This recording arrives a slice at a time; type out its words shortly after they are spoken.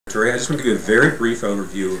I just want to give you a very brief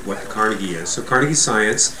overview of what the Carnegie is. So Carnegie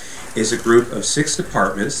Science is a group of 6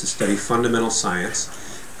 departments to study fundamental science.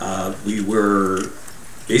 We were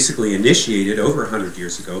basically initiated over 100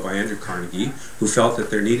 years ago by Andrew Carnegie, who felt that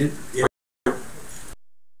there needed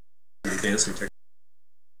advancing technology,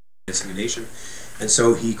 advancing a nation, and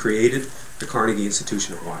so he created the Carnegie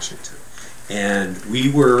Institution of Washington. And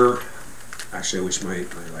we were, actually I wish my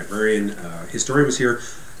librarian, historian was here.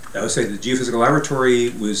 I would say the Geophysical Laboratory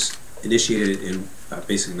was initiated in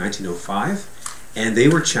basically 1905, and they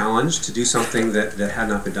were challenged to do something that had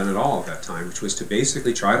not been done at all at that time, which was to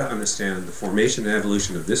basically try to understand the formation and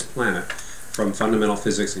evolution of this planet from fundamental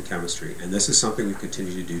physics and chemistry. And this is something we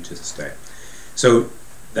continue to do to this day. So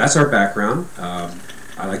that's our background.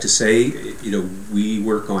 I like to say, we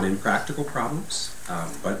work on impractical problems,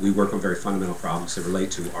 but we work on very fundamental problems that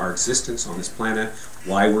relate to our existence on this planet,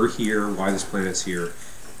 why we're here, why this planet's here,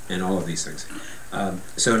 and all of these things.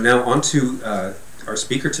 So now on to our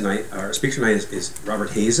speaker tonight. Our speaker tonight is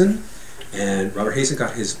Robert Hazen, and Robert Hazen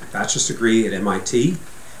got his bachelor's degree at MIT,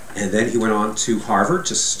 and then he went on to Harvard,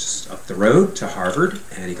 just up the road to Harvard,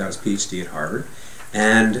 and he got his PhD at Harvard.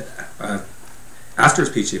 And after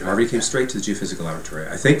his PhD at Harvard, he came straight to the Geophysical Laboratory.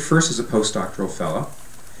 I think first as a postdoctoral fellow,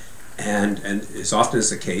 and as often is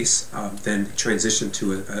the case, then transitioned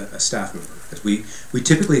to a staff member. Because we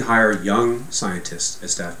typically hire young scientists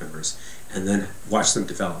as staff members and then watch them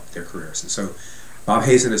develop their careers. And so Bob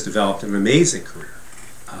Hazen has developed an amazing career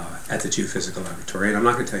at the Geophysical Laboratory, and I'm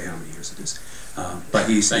not going to tell you how many years it is. But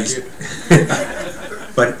he's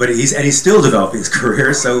still developing his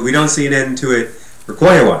career, so we don't see an end to it for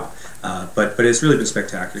quite a while. But it's really been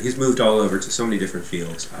spectacular. He's moved all over to so many different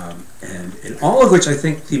fields, and all of which I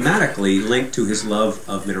think thematically linked to his love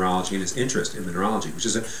of mineralogy and his interest in mineralogy, which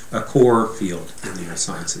is a core field in the earth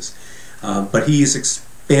sciences. But he's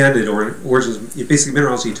expanded basically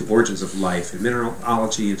mineralogy into origins of life, and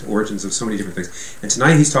mineralogy into origins of so many different things. And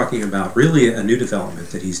tonight he's talking about really a new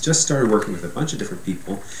development that he's just started working with a bunch of different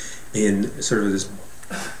people in sort of this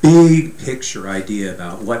big picture idea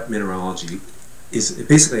about what mineralogy is,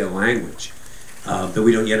 basically a language that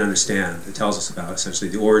we don't yet understand. It tells us about essentially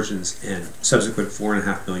the origins and subsequent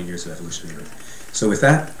 4.5 billion years of evolution of the Earth. So with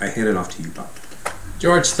that, I hand it off to you, Bob.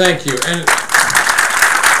 George, thank you. And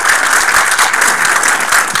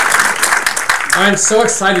I'm so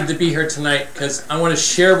excited to be here tonight because I want to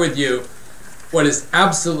share with you what has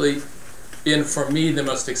absolutely been, for me, the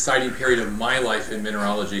most exciting period of my life in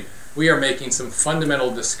mineralogy. We are making some fundamental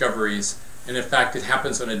discoveries, and in fact it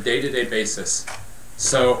happens on a day-to-day basis.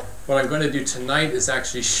 So what I'm going to do tonight is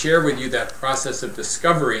actually share with you that process of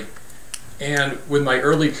discovery, and with my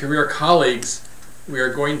early career colleagues we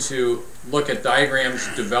are going to look at diagrams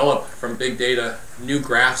developed from big data, new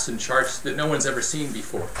graphs and charts that no one's ever seen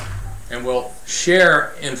before, and we'll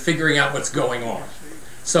share in figuring out what's going on.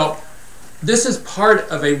 So this is part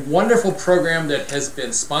of a wonderful program that has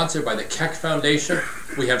been sponsored by the Keck Foundation.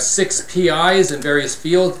 We have 6 PIs in various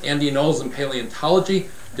fields: Andy Knowles in paleontology,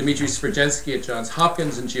 Dmitry Svrjensky at Johns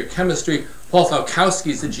Hopkins in geochemistry, Paul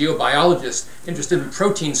Falkowski is a geobiologist interested in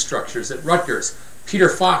protein structures at Rutgers, Peter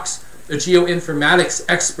Fox, a geoinformatics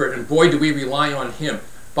expert, and boy do we rely on him,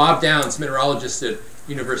 Bob Downs, mineralogist at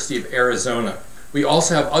University of Arizona. We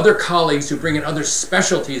also have other colleagues who bring in other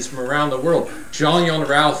specialties from around the world. Jean-Yon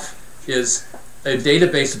Ralph is a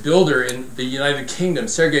database builder in the United Kingdom,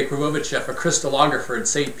 Sergei Krivovichev, a crystallographer in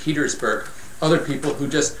St. Petersburg, other people who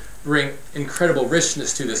just bring incredible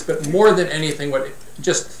richness to this. But more than anything, what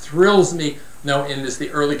just thrills me now in is the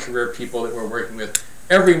early career people that we're working with.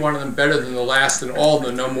 Every one of them better than the last, and all of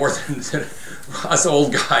them know more than us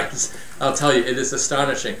old guys. I'll tell you, it is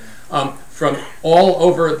astonishing. From all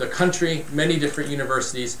over the country, many different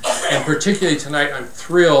universities, and particularly tonight I'm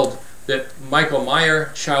thrilled that Michael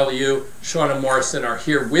Meyer, Chao Liu, Shauna Morrison are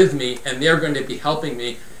here with me, and they're going to be helping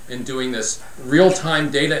me in doing this real-time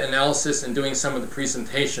data analysis and doing some of the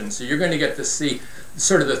presentations. So you're going to get to see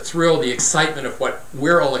sort of the thrill, the excitement of what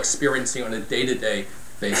we're all experiencing on a day-to-day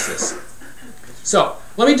basis. So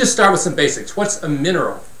let me just start with some basics. What's a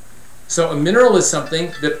mineral? So a mineral is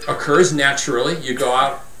something that occurs naturally. You go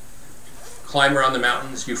out, climb around the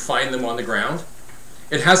mountains, you find them on the ground.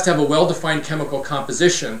 It has to have a well-defined chemical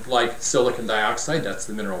composition like silicon dioxide, that's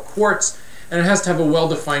the mineral quartz, and it has to have a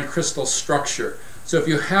well-defined crystal structure. So if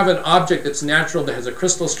you have an object that's natural that has a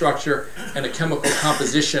crystal structure and a chemical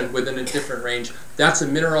composition within a different range, that's a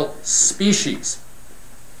mineral species.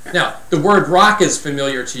 Now, the word rock is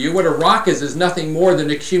familiar to you. What a rock is nothing more than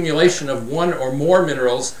an accumulation of one or more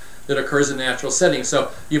minerals that occurs in a natural setting.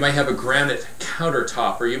 So you may have a granite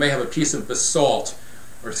countertop, or you may have a piece of basalt,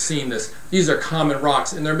 or seen this. These are common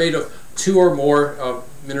rocks, and they're made of 2 or more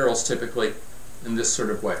minerals typically in this sort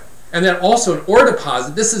of way. And then also an ore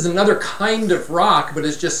deposit. This is another kind of rock, but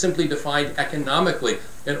it's just simply defined economically.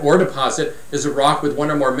 An ore deposit is a rock with 1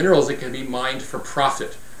 or more minerals that can be mined for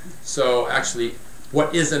profit. So actually,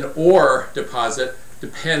 what is an ore deposit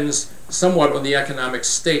depends somewhat on the economic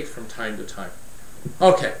state from time to time.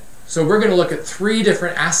 Okay, so we're going to look at 3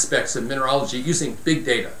 different aspects of mineralogy using big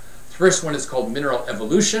data. The first one is called mineral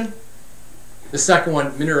evolution. The second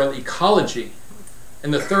one, mineral ecology.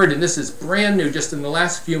 And the third, and this is brand new just in the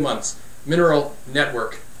last few months, mineral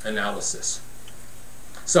network analysis.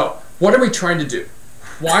 So what are we trying to do?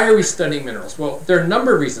 Why are we studying minerals? Well, there are a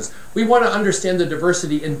number of reasons. We want to understand the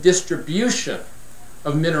diversity and distribution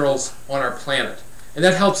of minerals on our planet. And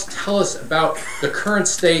that helps tell us about the current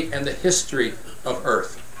state and the history of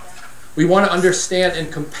Earth. We want to understand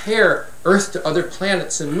and compare Earth to other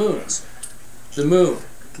planets and moons. The Moon,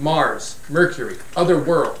 Mars, Mercury, other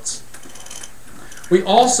worlds. We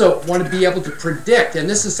also want to be able to predict, and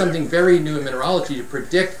this is something very new in mineralogy, to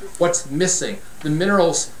predict what's missing. The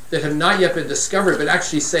minerals that have not yet been discovered, but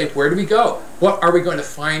actually say, where do we go? What are we going to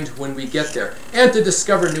find when we get there? And to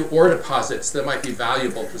discover new ore deposits that might be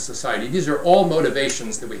valuable to society. These are all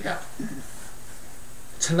motivations that we have.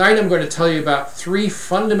 Tonight I'm going to tell you about 3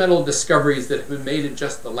 fundamental discoveries that have been made in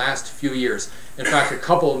just the last few years. In fact, a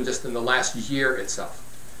couple of them just in the last year itself.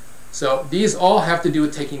 So these all have to do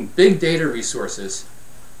with taking big data resources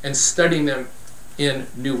and studying them in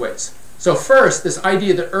new ways. So first, this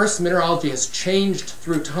idea that Earth's mineralogy has changed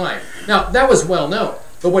through time. Now, that was well known,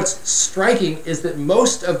 but what's striking is that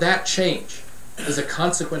most of that change is a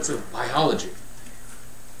consequence of biology.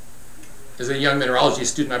 As a young mineralogy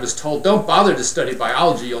student, I was told, don't bother to study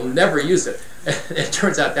biology, you'll never use it. It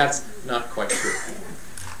turns out that's not quite true.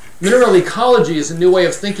 Mineral ecology is a new way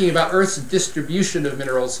of thinking about Earth's distribution of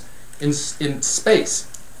minerals in space,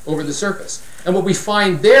 over the surface. And what we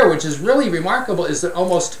find there, which is really remarkable, is that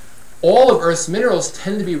almost all of Earth's minerals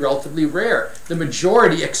tend to be relatively rare. The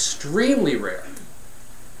majority extremely rare.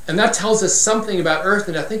 And that tells us something about Earth,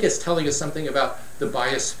 and I think it's telling us something about the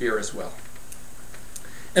biosphere as well.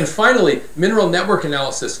 And finally, mineral network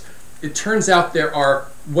analysis. It turns out there are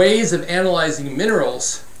ways of analyzing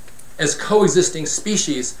minerals as coexisting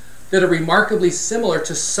species that are remarkably similar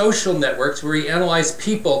to social networks where we analyze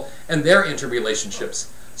people and their interrelationships.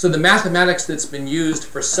 So the mathematics that's been used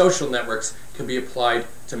for social networks can be applied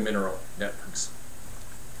to mineral networks.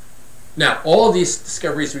 Now, all of these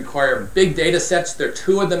discoveries require big data sets. There are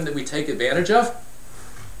 2 of them that we take advantage of.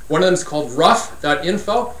 One of them is called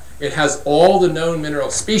rough.info. It has all the known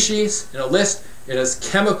mineral species in a list. It has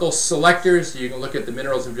chemical selectors, so you can look at the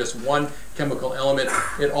minerals of just one chemical element.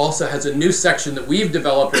 It also has a new section that we've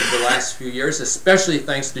developed over the last few years, especially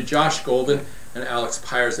thanks to Josh Golden and Alex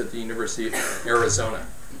Pyers at the University of Arizona.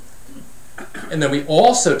 And then we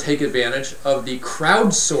also take advantage of the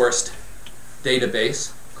crowdsourced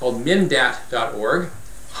database called mindat.org.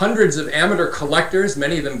 Hundreds of amateur collectors,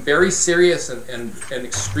 many of them very serious and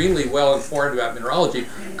extremely well informed about mineralogy,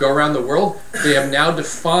 go around the world. They have now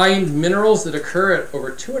defined minerals that occur at over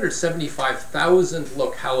 275,000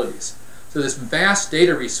 localities. So this vast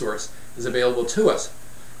data resource is available to us.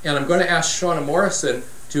 And I'm going to ask Shauna Morrison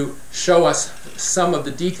to show us some of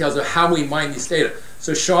the details of how we mine these data.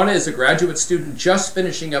 So Shauna is a graduate student just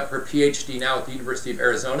finishing up her PhD now at the University of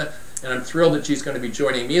Arizona, and I'm thrilled that she's going to be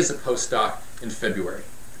joining me as a postdoc in February.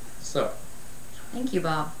 So, thank you,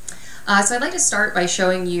 Bob. So I'd like to start by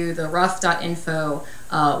showing you the rough.info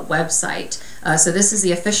website. So this is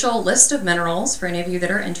the official list of minerals for any of you that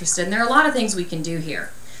are interested. And there are a lot of things we can do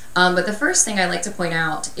here. But the first thing I'd like to point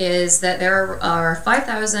out is that there are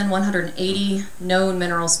 5,180 known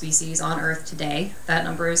mineral species on Earth today. That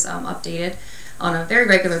number is updated on a very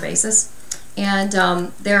regular basis. And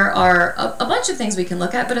there are a bunch of things we can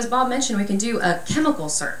look at, but as Bob mentioned, we can do a chemical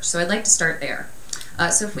search. So I'd like to start there.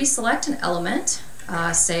 So if we select an element,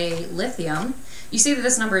 say lithium, you see that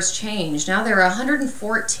this number has changed. Now there are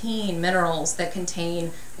 114 minerals that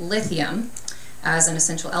contain lithium as an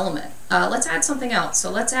essential element. Let's add something else. So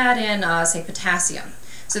let's add in, say, potassium.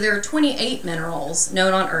 So there are 28 minerals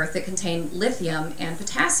known on Earth that contain lithium and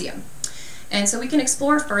potassium. And so we can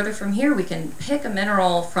explore further from here. We can pick a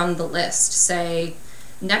mineral from the list, say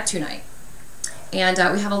neptunite. And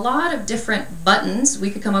we have a lot of different buttons.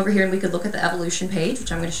 We could come over here and we could look at the evolution page,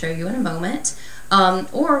 which I'm going to show you in a moment.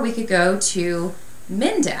 Or we could go to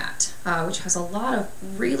Mindat, which has a lot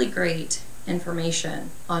of really great information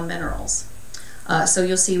on minerals. So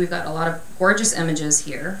you'll see we've got a lot of gorgeous images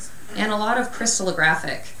here and a lot of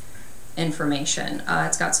crystallographic information.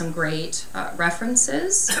 It's got some great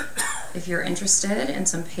references if you're interested in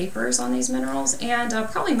some papers on these minerals. And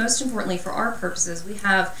probably most importantly for our purposes, we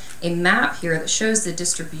have a map here that shows the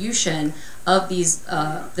distribution of these,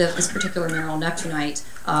 this particular mineral, neptunite,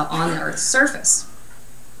 on the Earth's surface.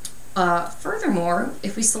 Furthermore,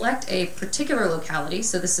 if we select a particular locality,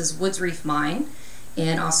 so this is Woods Reef Mine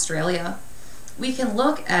in Australia, we can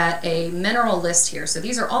look at a mineral list here. So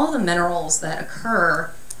these are all the minerals that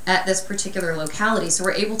occur at this particular locality. So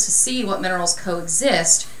we're able to see what minerals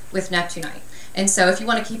coexist with neptunite. And so if you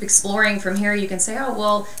want to keep exploring from here, you can say, oh,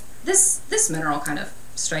 well, this mineral kind of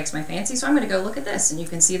strikes my fancy, so I'm going to go look at this. And you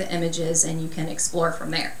can see the images and you can explore from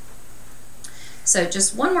there. So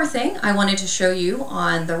just one more thing I wanted to show you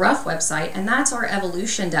on the RUF website, and that's our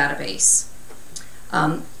evolution database.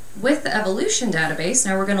 With the evolution database,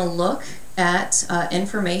 now we're going to look at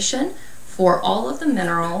information for all of the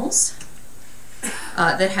minerals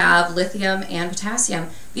that have lithium and potassium.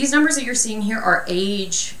 These numbers that you're seeing here are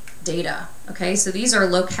age data. Okay, so these are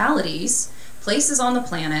localities, places on the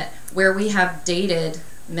planet where we have dated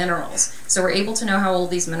minerals. So we're able to know how old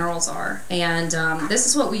these minerals are. And this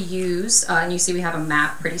is what we use, and you see we have a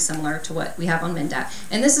map pretty similar to what we have on MinDat.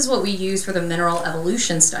 And this is what we use for the mineral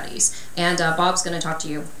evolution studies. And Bob's going to talk to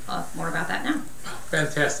you more about that now.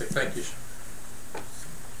 Fantastic, thank you.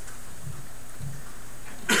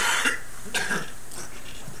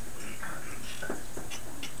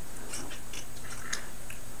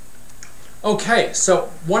 Okay, so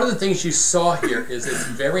one of the things you saw here is it's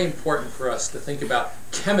very important for us to think about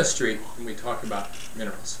chemistry when we talk about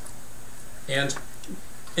minerals. And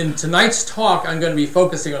in tonight's talk, I'm going to be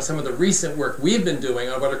focusing on some of the recent work we've been doing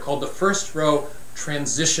on what are called the first row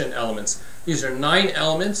transition elements. These are 9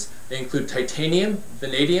 elements. They include titanium,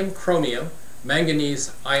 vanadium, chromium,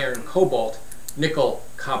 manganese, iron, cobalt, nickel,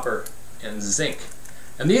 copper, and zinc.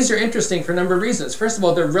 And these are interesting for a number of reasons. First of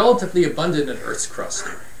all, they're relatively abundant in Earth's crust.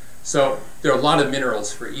 So there are a lot of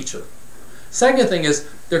minerals for each of them. Second thing is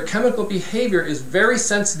their chemical behavior is very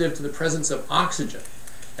sensitive to the presence of oxygen.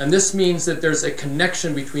 And this means that there's a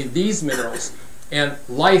connection between these minerals and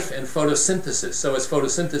life and photosynthesis. So as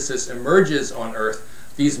photosynthesis emerges on Earth,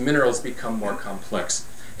 these minerals become more complex.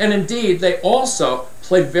 And indeed, they also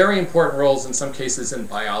play very important roles in some cases in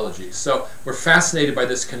biology. So we're fascinated by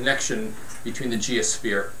this connection between the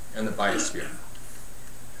geosphere and the biosphere.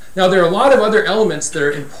 Now, there are a lot of other elements that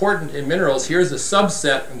are important in minerals. Here's a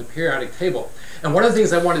subset in the periodic table. And one of the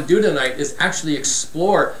things I want to do tonight is actually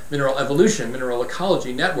explore mineral evolution, mineral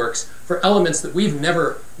ecology networks for elements that we've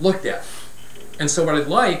never looked at. And so what I'd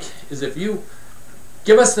like is if you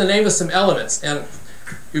give us the name of some elements. And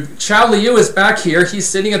Chao Liu is back here. He's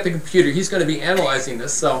sitting at the computer. He's going to be analyzing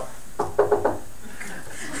this. So,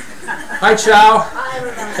 hi, Chao.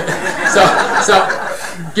 Hi,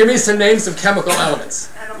 so give me some names of chemical elements.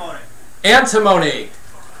 Antimony.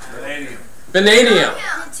 Vanadium. Vanadium.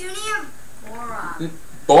 Neptunium. Boron.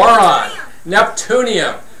 Boron.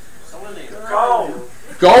 Neptunium. Gold.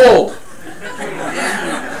 Gold.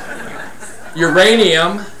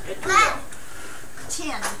 Uranium. Lead.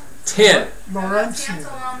 Tin. Tin.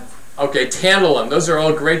 Tantalum. Okay, tantalum. Those are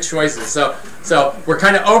all great choices. So we're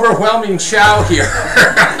kind of overwhelming Chao here.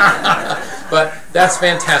 But that's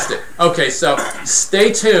fantastic. Okay, so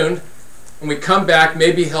stay tuned. When we come back,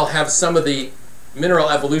 maybe he'll have some of the mineral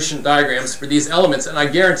evolution diagrams for these elements, and I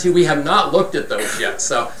guarantee we have not looked at those yet,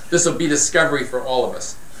 so this will be discovery for all of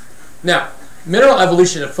us. Now, mineral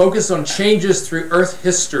evolution is focused on changes through Earth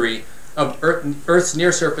history of Earth's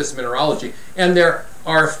near-surface mineralogy, and there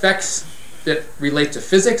are effects that relate to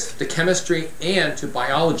physics, to chemistry, and to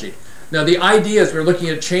biology. Now, the idea is we're looking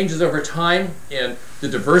at changes over time in the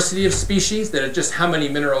diversity of species, that is just how many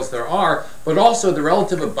minerals there are, but also the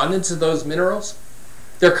relative abundance of those minerals,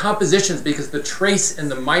 their compositions, because the trace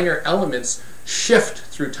and the minor elements shift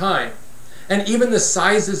through time, and even the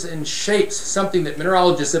sizes and shapes, something that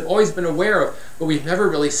mineralogists have always been aware of, but we've never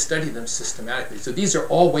really studied them systematically. So these are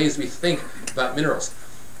all ways we think about minerals.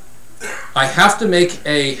 I have to make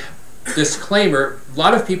a disclaimer. A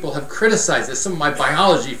lot of people have criticized this. Some of my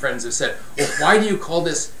biology friends have said, well, why do you call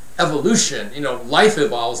this evolution? You know, life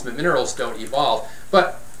evolves, but minerals don't evolve.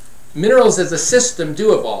 But minerals as a system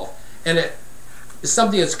do evolve. And it is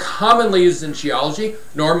something that's commonly used in geology.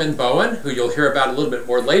 Norman Bowen, who you'll hear about a little bit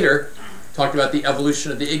more later, talked about the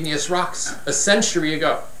evolution of the igneous rocks a century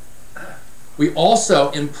ago. We also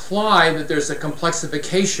imply that there's a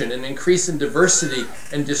complexification, an increase in diversity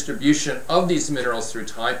and distribution of these minerals through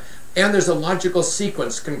time And there's a logical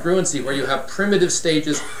sequence, congruency, where you have primitive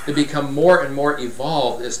stages that become more and more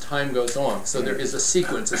evolved as time goes on. So there is a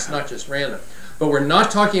sequence. It's not just random. But we're not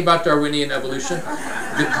talking about Darwinian evolution.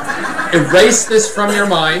 Erase this from your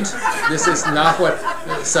mind. This is not what...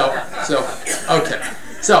 Okay.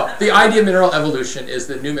 So the idea of mineral evolution is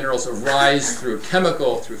that new minerals arise through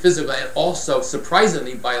chemical, through physical, and also,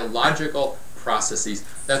 surprisingly, biological processes.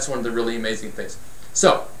 That's one of the really amazing things.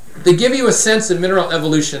 So, to give you a sense of mineral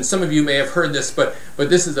evolution, some of you may have heard this, but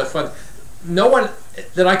this is a fun... No one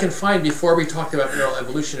that I can find before we talked about mineral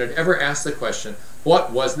evolution had ever asked the question,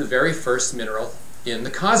 what was the very first mineral in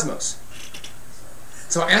the cosmos?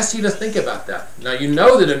 So I asked you to think about that. Now you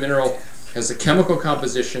know that a mineral has a chemical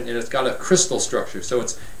composition and it's got a crystal structure. So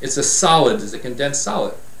it's a solid, it's a condensed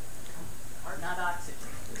solid. Not oxygen.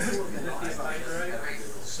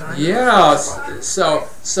 Yeah,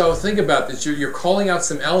 so think about this. You're calling out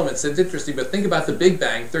some elements. It's interesting, but think about the Big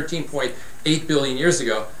Bang, 13.8 billion years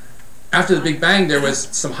ago. After the Big Bang, there was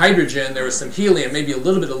some hydrogen, there was some helium, maybe a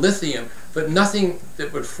little bit of lithium, but nothing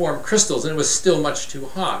that would form crystals, and it was still much too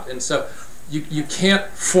hot. And so you can't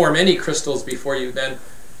form any crystals before you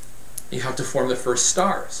have to form the first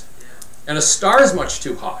stars. And a star is much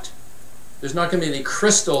too hot. There's not going to be any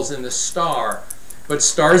crystals in the star. But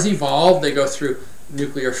stars evolve. They go through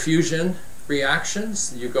nuclear fusion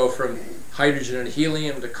reactions. You go from hydrogen and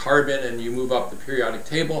helium to carbon, and you move up the periodic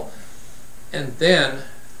table. And then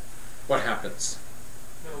what happens?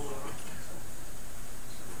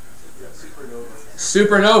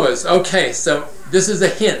 Supernovas. Okay, so this is a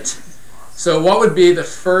hint. So what would be the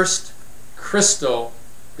first crystal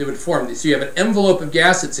that would form? So you have an envelope of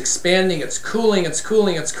gas, it's expanding, it's cooling, it's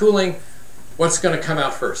cooling, it's cooling. What's going to come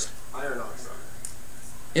out first? Iron oxide.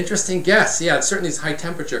 Interesting guess. Yeah, it certainly is high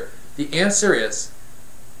temperature. The answer is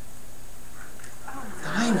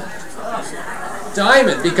diamond.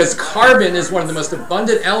 Diamond, because carbon is one of the most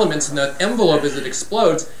abundant elements in the envelope as it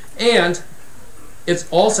explodes, and it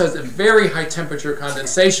also has a very high temperature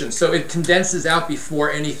condensation, so it condenses out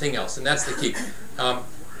before anything else, and that's the key.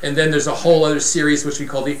 And then there's a whole other series which we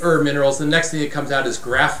call the minerals. The next thing that comes out is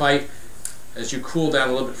graphite. As you cool down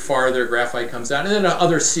a little bit farther, graphite comes out, and then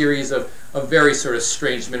another series of very sort of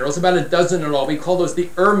strange minerals, about a dozen in all. We call those the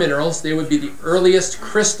minerals. They would be the earliest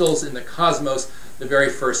crystals in the cosmos, the very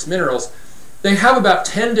first minerals. They have about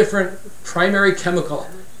 10 different primary chemical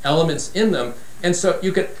elements in them, and so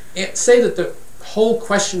you could say that the whole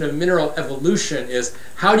question of mineral evolution is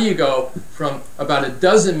how do you go from about a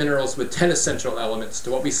dozen minerals with 10 essential elements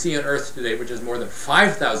to what we see on Earth today, which is more than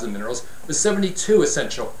 5,000 minerals with 72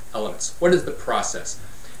 essential elements. What is the process?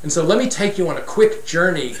 And so let me take you on a quick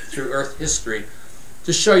journey through Earth history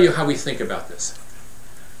to show you how we think about this.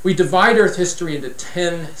 We divide Earth history into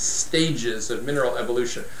 10 stages of mineral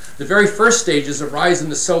evolution. The very first stages arise in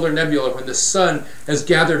the solar nebula when the sun has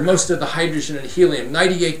gathered most of the hydrogen and helium.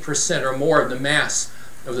 98% or more of the mass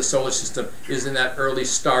of the solar system is in that early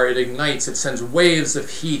star. It ignites, it sends waves of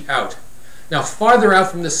heat out. Now farther out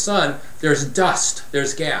from the sun, there's dust,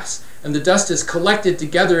 there's gas. And the dust is collected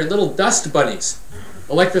together in little dust bunnies.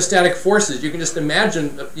 Electrostatic forces, you can just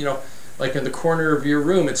imagine, like in the corner of your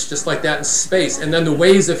room, it's just like that in space. And then the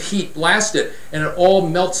waves of heat blast it, and it all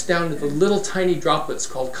melts down to the little tiny droplets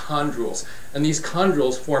called chondrules. And these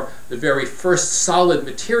chondrules form the very first solid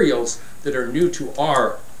materials that are new to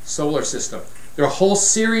our solar system. There are a whole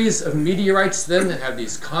series of meteorites then that have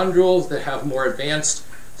these chondrules that have more advanced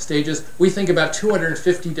stages. We think about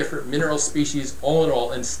 250 different mineral species all in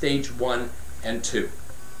all in stage 1 and 2.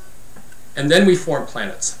 And then we form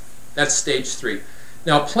planets. That's stage 3.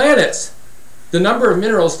 Now planets, the number of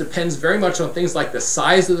minerals depends very much on things like the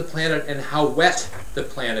size of the planet and how wet the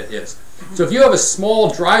planet is. So if you have a small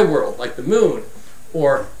dry world like the moon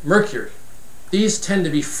or Mercury, these tend to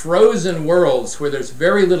be frozen worlds where there's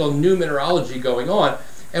very little new mineralogy going on,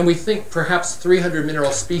 and we think perhaps 300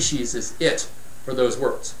 mineral species is it for those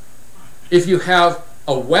worlds. If you have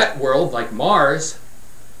a wet world like Mars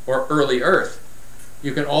or early Earth,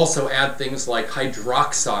 you can also add things like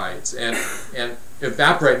hydroxides and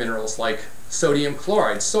evaporate minerals like sodium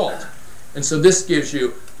chloride, salt. And so this gives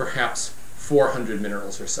you perhaps 400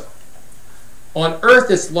 minerals or so. On Earth,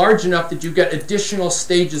 it's large enough that you get additional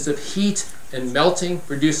stages of heat and melting,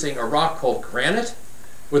 producing a rock called granite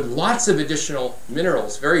with lots of additional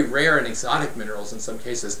minerals, very rare and exotic minerals in some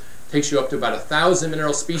cases. Takes you up to about 1,000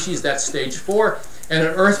 mineral species. That's stage 4. And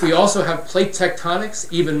on Earth, we also have plate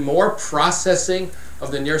tectonics, even more processing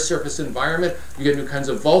of the near-surface environment. You get new kinds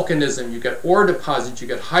of volcanism, you get ore deposits, you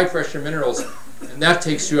get high-pressure minerals, and that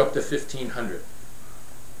takes you up to 1,500.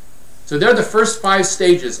 So they're the first 5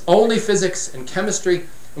 stages, only physics and chemistry,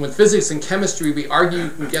 And with physics and chemistry, we argue you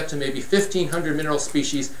can get to maybe 1,500 mineral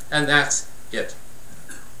species, and that's it.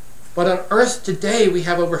 But on Earth today, we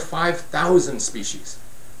have over 5,000 species.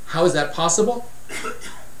 How is that possible?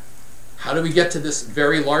 How do we get to this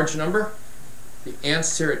very large number? The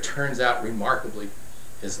answer, it turns out remarkably,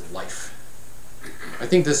 is life. I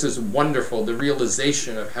think this is wonderful, the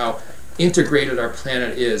realization of how integrated our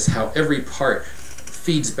planet is, how every part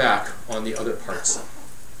feeds back on the other parts.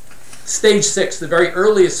 Stage 6, the very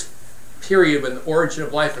earliest period when the origin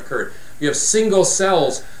of life occurred. You have single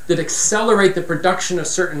cells that accelerate the production of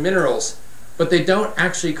certain minerals, but they don't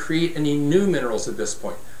actually create any new minerals at this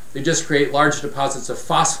point. They just create large deposits of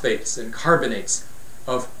phosphates and carbonates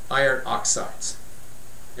of iron oxides.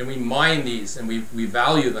 And we mine these and we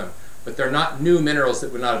value them, but they're not new minerals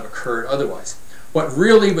that would not have occurred otherwise. What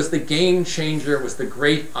really was the game changer was the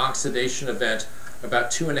great oxidation event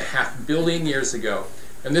about 2.5 billion years ago.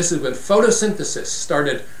 And this is when photosynthesis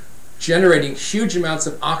started generating huge amounts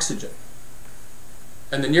of oxygen.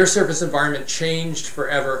 And the near-surface environment changed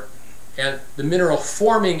forever, and the mineral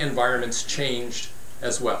forming environments changed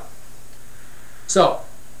as well. So,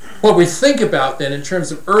 what we think about then in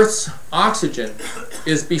terms of Earth's oxygen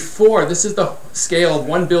is before, this is the scale of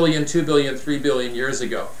 1 billion, 2 billion, 3 billion years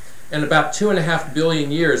ago. And about 2.5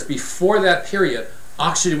 billion years before that period,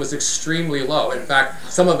 oxygen was extremely low. In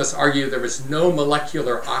fact, some of us argue there was no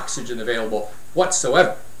molecular oxygen available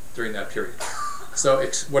whatsoever during that period. So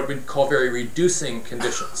it's what we'd call very reducing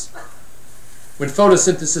conditions. When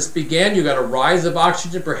photosynthesis began, you got a rise of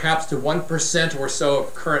oxygen perhaps to 1% or so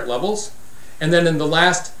of current levels. And then in the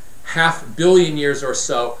last 500 million years or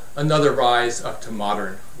so, another rise up to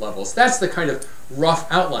modern levels. That's the kind of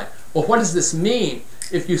rough outline. Well, what does this mean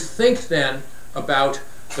if you think then about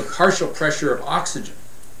the partial pressure of oxygen?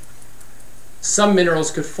 Some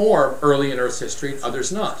minerals could form early in Earth's history,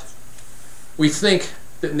 others not. We think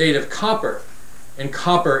that native copper and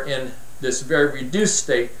copper in this very reduced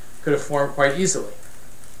state could have formed quite easily.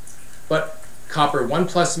 But copper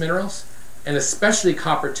 1+ minerals, and especially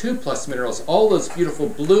copper 2+ minerals, all those beautiful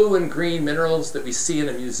blue and green minerals that we see in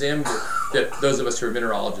a museum that those of us who are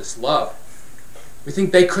mineralogists love, we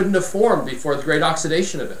think they couldn't have formed before the Great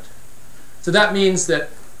Oxidation event. So that means that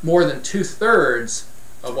more than 2/3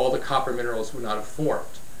 of all the copper minerals would not have formed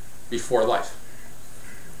before life.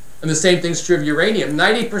 And the same thing's true of uranium.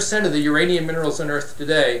 90% of the uranium minerals on Earth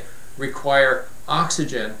today require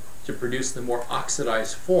oxygen to produce the more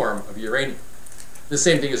oxidized form of uranium. The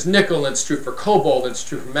same thing is nickel, and it's true for cobalt, and it's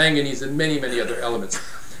true for manganese, and many, many other elements.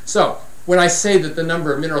 So, when I say that the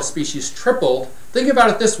number of mineral species tripled, think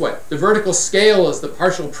about it this way. The vertical scale is the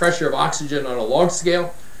partial pressure of oxygen on a log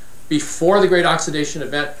scale. Before the Great Oxidation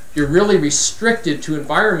event, you're really restricted to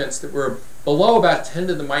environments that were below about 10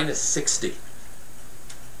 to the minus 60.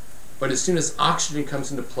 But as soon as oxygen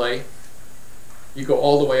comes into play, you go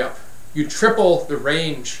all the way up. You triple the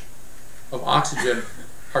range of oxygen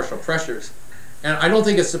partial pressures. And I don't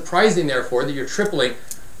think it's surprising, therefore, that you're tripling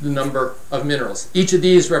the number of minerals. Each of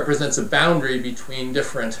these represents a boundary between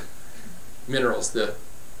different minerals, the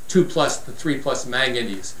 2+ the 3+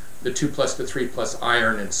 manganese, the 2+ the 3+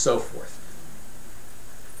 iron, and so forth.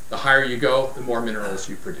 The higher you go, the more minerals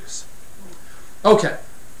you produce. Okay,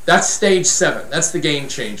 that's stage 7. That's the game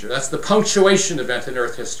changer. That's the punctuation event in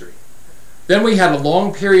Earth history. Then we had a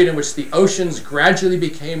long period in which the oceans gradually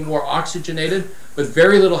became more oxygenated, but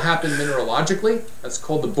very little happened mineralogically. That's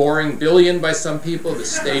called the boring billion by some people, the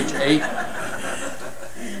stage 8.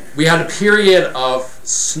 We had a period of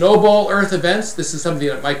snowball Earth events. This is something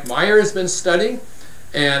that Mike Meyer has been studying.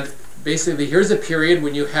 And basically, here's a period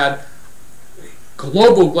when you had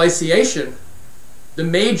global glaciation. The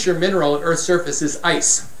major mineral on Earth's surface is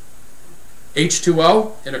ice.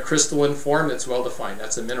 H2O in a crystalline form that's well defined.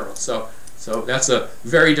 That's a mineral. So that's a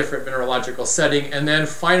very different mineralogical setting. And then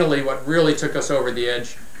finally, what really took us over the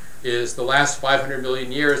edge is the last 500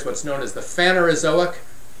 million years, what's known as the Phanerozoic,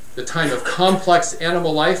 the time of complex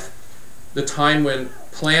animal life, the time when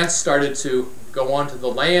plants started to go onto the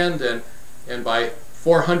land, and by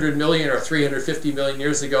 400 million or 350 million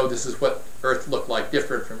years ago, this is what Earth looked like,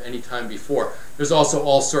 different from any time before. There's also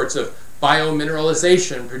all sorts of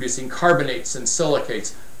biomineralization, producing carbonates and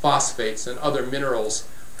silicates, phosphates, and other minerals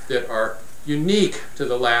that are unique to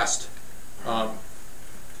the last 500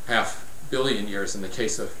 million years in the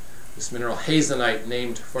case of this mineral Hazenite,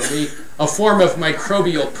 named for me, a form of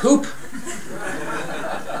microbial poop.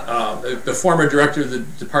 The former director of the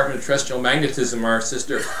Department of Terrestrial Magnetism, our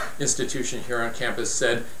sister institution here on campus,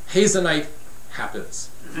 said, Hazenite happens.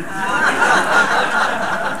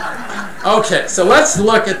 Okay, so let's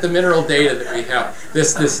look at the mineral data that we have,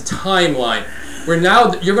 this timeline.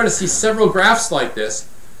 You're going to see several graphs like this.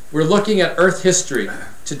 We're looking at Earth history.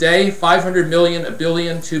 Today, 500 million, 1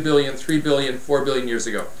 billion, 2 billion, 3 billion, 4 billion years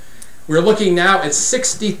ago. We're looking now at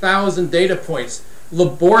 60,000 data points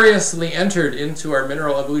laboriously entered into our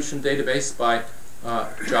mineral evolution database by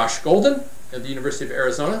Josh Golden at the University of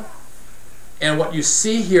Arizona. And what you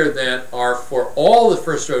see here then are, for all the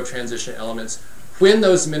first row transition elements, when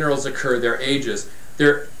those minerals occur, their ages.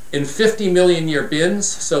 They're in 50 million year bins.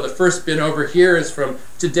 So the first bin over here is from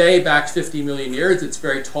today back 50 million years. It's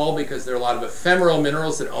very tall because there are a lot of ephemeral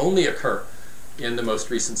minerals that only occur in the most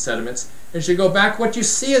recent sediments. As you go back, what you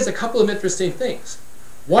see is a couple of interesting things.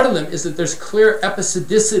 One of them is that there's clear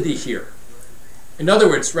episodicity here. In other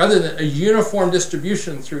words, rather than a uniform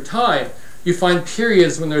distribution through time, you find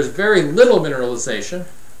periods when there's very little mineralization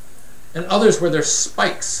and others where there's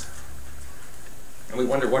spikes. And we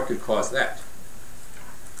wonder what could cause that.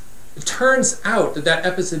 It turns out that that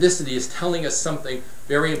episodicity is telling us something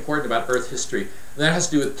very important about Earth history, and that has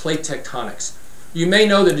to do with plate tectonics. You may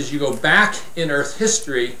know that as you go back in Earth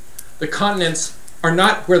history, the continents are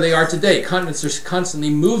not where they are today. Continents are constantly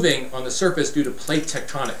moving on the surface due to plate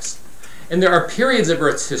tectonics. And there are periods of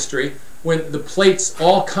Earth's history when the plates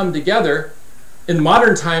all come together. In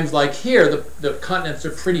modern times like here, the continents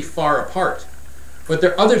are pretty far apart. But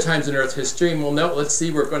there are other times in Earth history, and we'll note, let's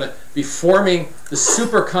see, we're going to be forming the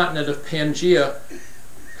supercontinent of Pangaea.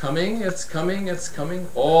 It's coming.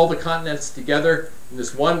 All the continents together in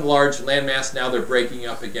this one large landmass. Now they're breaking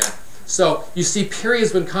up again. So you see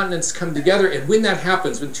periods when continents come together, and when that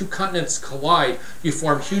happens, when two continents collide, you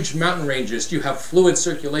form huge mountain ranges, you have fluid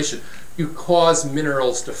circulation, you cause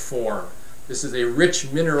minerals to form. This is a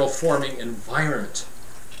rich mineral forming environment.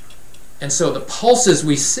 And so the pulses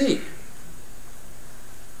we see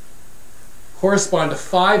correspond to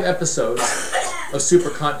 5 episodes of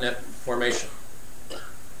supercontinent formation.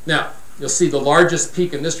 Now, you'll see the largest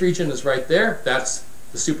peak in this region is right there. That's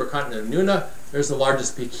the supercontinent of Nuna. There's the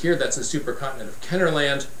largest peak here. That's the supercontinent of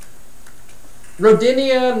Kennerland.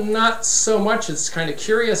 Rodinia, not so much. It's kind of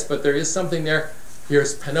curious, but there is something there.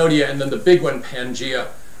 Here's Panodia, and then the big one, Pangaea.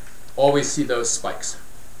 Always see those spikes.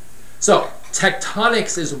 So,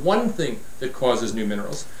 tectonics is one thing that causes new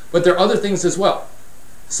minerals, but there are other things as well.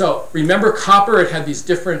 So, remember copper, it had these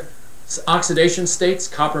different oxidation states,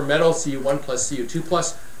 copper metal, Cu1 plus Cu2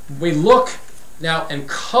 plus. We look now and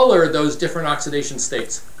color those different oxidation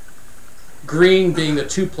states. Green being the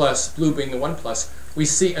 2 plus, blue being the 1 plus. We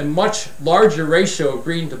see a much larger ratio of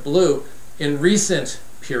green to blue in recent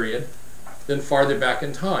period than farther back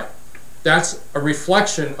in time. That's a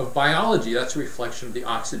reflection of biology. That's a reflection of the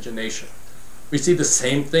oxygenation. We see the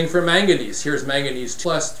same thing for manganese. Here's manganese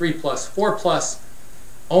plus, 3 plus, 4 plus.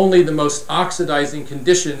 Only the most oxidizing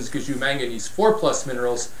conditions gives you manganese 4 plus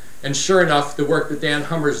minerals. And sure enough, the work that Dan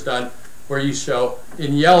Hummer's done, where you show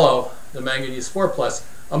in yellow the manganese 4 plus,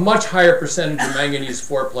 a much higher percentage of manganese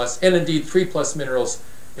 4 plus, and indeed 3 plus minerals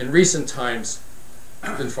in recent times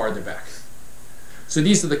than farther back. So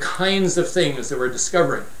these are the kinds of things that we're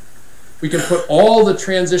discovering. We can put all the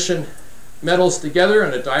transition metals together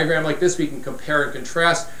in a diagram like this. We can compare and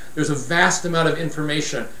contrast. There's a vast amount of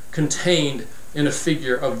information contained in a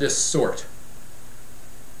figure of this sort.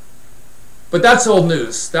 But that's old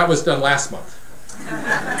news. That was done last month.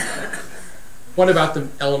 What about the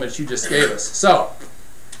elements you just gave us?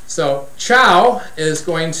 So Chow is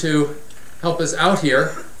going to help us out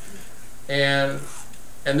here, and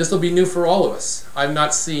this will be new for all of us. I've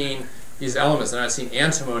not seen these elements. I've not seen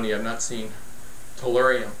antimony. I've not seen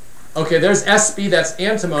tellurium. Okay, there's SB. That's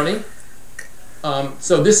antimony.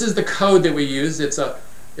 So this is the code that we use. It's a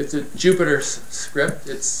Jupyter script.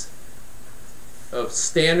 It's a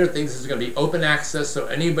standard thing. This is going to be open access, so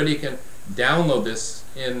anybody can download this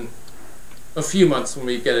in a few months when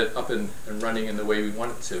we get it up and running in the way we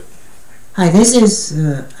want it to. Hi, this is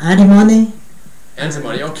antimony.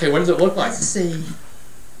 Antimony. Okay, what does it look like? Let's see.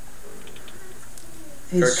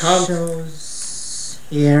 Here it comes. Shows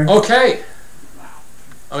here. Okay.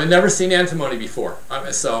 I've never seen antimony before.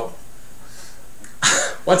 So,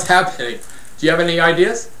 what's happening? Do you have any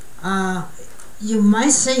ideas? You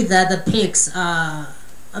might say that the peaks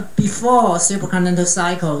before supercontinental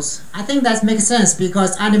cycles. I think that makes sense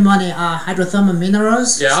because antimony are hydrothermal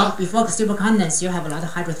minerals. Yeah. So before supercontinents, you have a lot of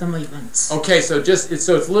hydrothermal events. Okay, so it's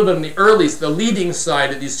a little bit on the early, the leading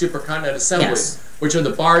side of these supercontinent assemblies, Yes. which are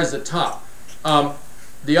the bars at top.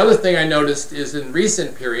 The other thing I noticed is in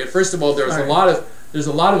recent period. First of all, there's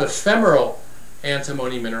a lot of ephemeral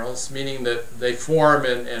antimony minerals, meaning that they form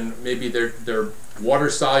and maybe they're water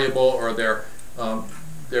soluble or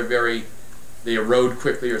they erode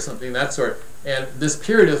quickly or something of that sort. And this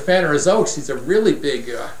period of Phanerozoic sees a really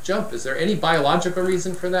big jump. Is there any biological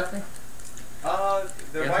reason for that thing?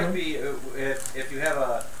 there might be if you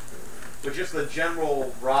have with just the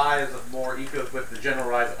general rise of with the general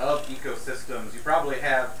rise of ecosystems, you probably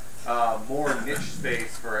have more niche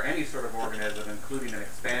space for any sort of organism, including an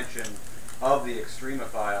expansion of the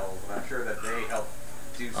extremophiles. And I'm sure that they help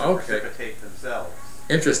do some precipitate themselves.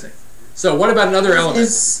 Interesting. So what about another element?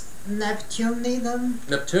 Is Neptunium?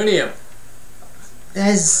 Neptunium.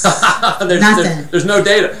 There's nothing. There's no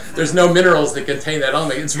data. There's no minerals that contain that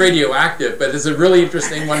element. It's radioactive, but it's a really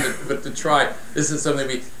interesting one to try. This is something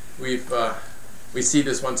we see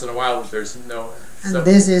this once in a while. But there's no. And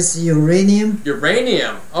this is uranium.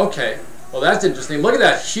 Uranium. Okay. Well, that's interesting. Look at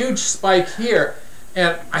that huge spike here,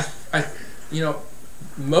 and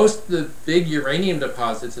most of the big uranium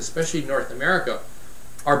deposits, especially in North America,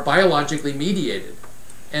 are biologically mediated,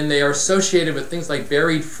 and they are associated with things like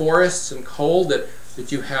buried forests and coal. That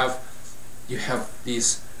you have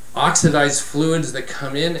these oxidized fluids that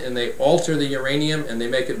come in and they alter the uranium and they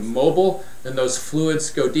make it mobile. Then those fluids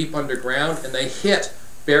go deep underground and they hit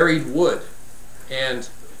buried wood and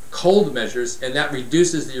cold measures, and that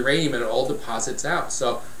reduces the uranium and it all deposits out.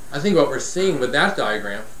 So I think what we're seeing with that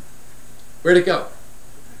diagram, where'd it go?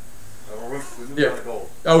 We moved on to gold.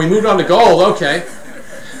 Oh, we moved on to gold. Okay.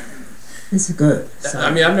 It's good.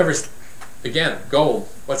 I mean, I've never. Again, gold.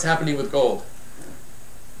 What's happening with gold?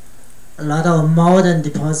 A lot of modern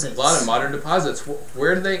deposits. A lot of modern deposits.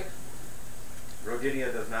 Where do they?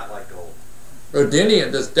 Rodinia does not like gold.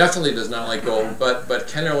 Rodinia definitely does not like gold, but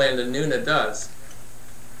Kennerland and Nuna does.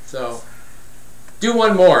 So, do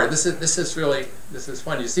one more. This is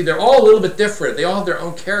fun. You see, they're all a little bit different. They all have their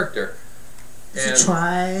own character. Let's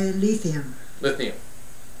try lithium. Lithium.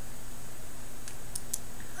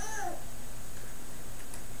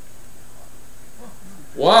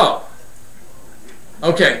 Wow.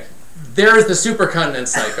 Okay, there's the supercontinent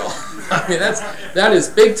cycle. I mean, that is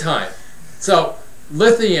big time. So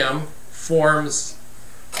lithium forms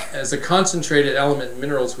as a concentrated element in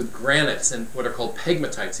minerals with granites and what are called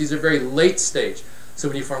pegmatites. These are very late stage. So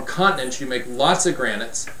when you form continents, you make lots of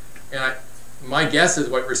granites. And my guess is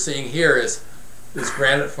what we're seeing here is this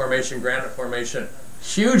granite formation,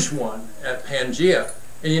 huge one at Pangaea.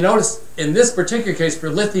 And you notice in this particular case for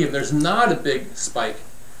lithium, there's not a big spike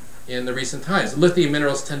in the recent times. Lithium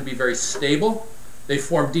minerals tend to be very stable. They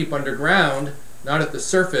form deep underground, not at the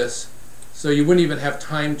surface, so you wouldn't even have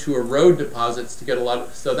time to erode deposits to get a lot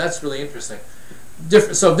of, so that's really interesting.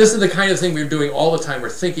 So this is the kind of thing we're doing all the time. We're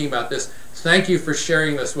thinking about this. Thank you for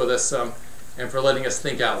sharing this with us and for letting us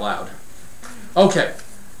think out loud. Okay,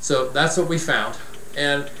 so that's what we found.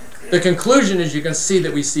 And the conclusion is you can see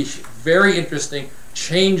that we see very interesting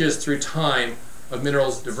changes through time of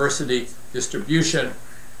minerals diversity, distribution,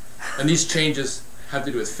 and these changes have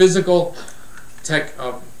to do with physical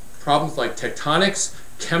problems like tectonics,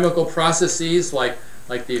 chemical processes like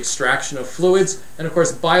the extraction of fluids, and of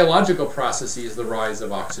course biological processes, the rise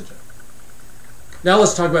of oxygen. Now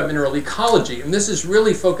let's talk about mineral ecology, and this is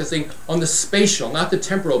really focusing on the spatial, not the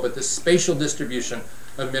temporal, but the spatial distribution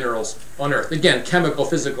of minerals on Earth. Again, chemical,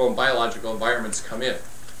 physical, and biological environments come in.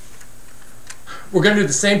 We're going to do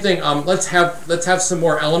the same thing. Let's have some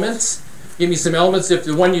more elements. Give me some elements. If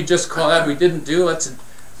the one you just called out we didn't do, let's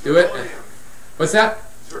do it. What's that?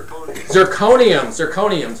 Zirconium.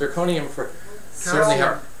 Zirconium for certainly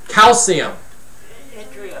have calcium.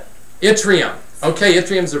 Yttrium. Okay,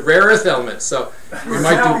 yttrium's a rare earth element, so we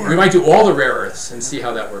might do all the rare earths and see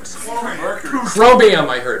how that works. Chromium,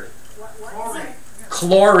 I heard.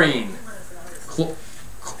 Chlorine.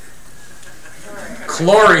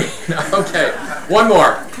 Chlorine. Okay. One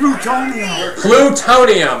more. Plutonium.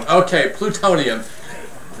 Plutonium. Okay, plutonium.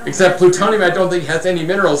 Except plutonium I don't think has any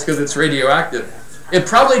minerals because it's radioactive. It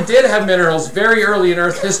probably did have minerals very early in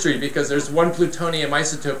Earth history because there's one plutonium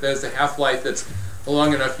isotope that has a half-life that's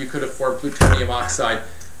long enough you could have formed plutonium oxide,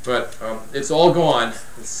 but it's all gone.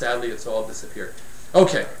 And sadly, it's all disappeared.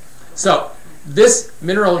 Okay, so this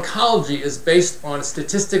mineral ecology is based on a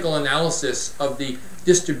statistical analysis of the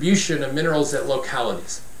distribution of minerals at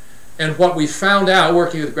localities. And what we found out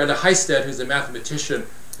working with Greta Heisted, who's a mathematician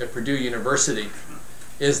at Purdue University,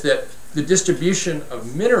 is that the distribution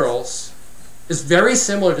of minerals is very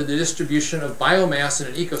similar to the distribution of biomass in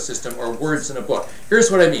an ecosystem or words in a book. Here's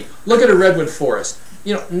what I mean. Look at a redwood forest.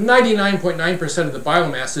 99.9% of the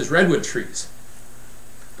biomass is redwood trees.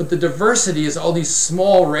 But the diversity is all these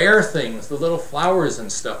small rare things, the little flowers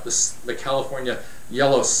and stuff, the California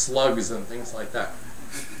yellow slugs and things like that.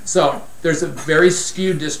 So there's a very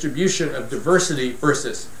skewed distribution of diversity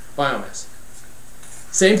versus biomass.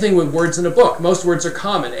 Same thing with words in a book. Most words are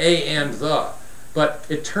common, a and the. But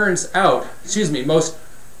it turns out,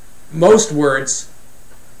 most words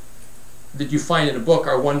that you find in a book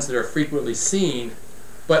are ones that are frequently seen,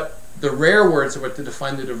 but the rare words are what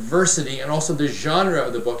define the diversity and also the genre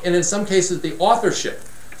of the book, and in some cases the authorship.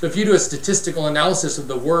 So if you do a statistical analysis of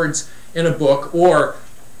the words in a book, or,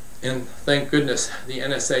 and thank goodness the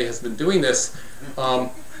NSA has been doing this,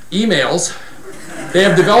 emails, they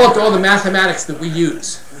have developed all the mathematics that we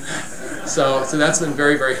use. So that's been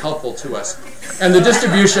very, very helpful to us. And the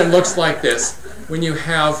distribution looks like this. When you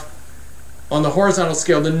have, on the horizontal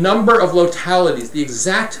scale, the number of localities, the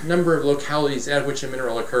exact number of localities at which a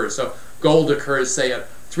mineral occurs. So gold occurs, say, at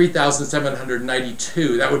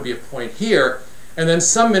 3,792. That would be a point here. And then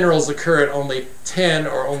some minerals occur at only 10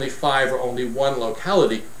 or only 5 or only 1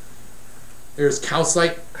 locality. There's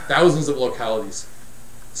calcite, thousands of localities.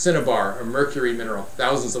 Cinnabar, a mercury mineral,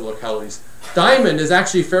 thousands of localities. Diamond is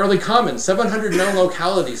actually fairly common, 700 known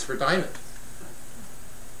localities for diamond.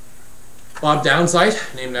 Bob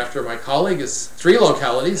Downsite, named after my colleague, is 3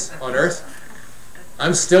 localities on Earth.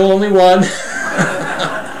 I'm still only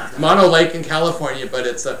 1. Mono Lake in California, but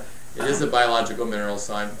it is a biological mineral,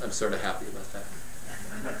 so I'm sort of happy about that.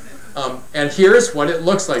 And here's what it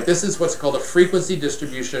looks like. This is what's called a frequency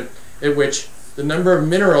distribution, in which the number of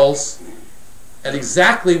minerals at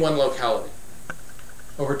exactly 1 locality,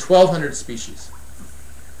 over 1,200 species.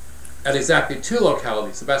 At exactly 2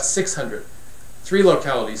 localities, about 600. 3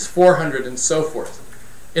 localities, 400, and so forth.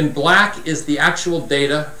 In black is the actual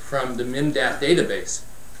data from the MinDat database.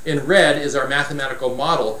 In red is our mathematical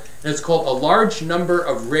model, and it's called a large number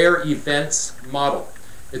of rare events model.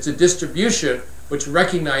 It's a distribution which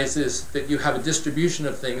recognizes that you have a distribution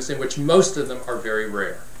of things in which most of them are very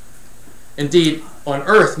rare. Indeed, on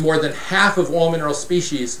Earth, more than half of all mineral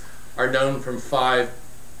species are known from 5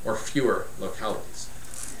 or fewer localities.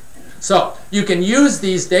 So you can use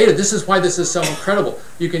these data. This is why this is so incredible.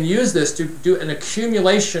 You can use this to do an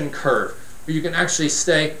accumulation curve, where you can actually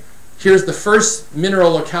say, here's the first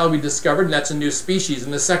mineral locality we discovered, and that's a new species,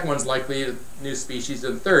 and the second one's likely a new species,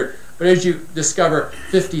 and the third. But as you discover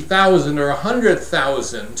 50,000 or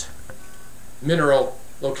 100,000 mineral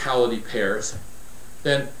locality pairs,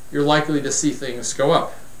 then you're likely to see things go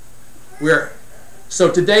up. So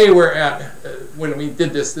today we're at, when we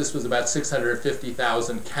did this, this was about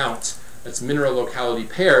 650,000 counts. That's mineral locality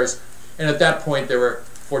pairs. And at that point, there were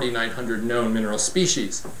 4,900 known mineral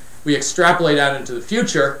species. We extrapolate out into the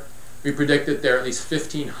future. We predict that there are at least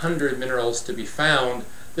 1,500 minerals to be found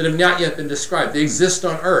that have not yet been described. They exist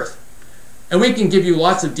on Earth. And we can give you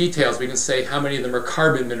lots of details. We can say how many of them are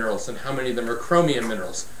carbon minerals and how many of them are chromium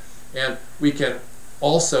minerals. And we can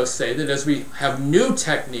also say that as we have new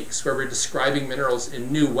techniques where we're describing minerals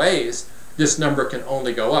in new ways, this number can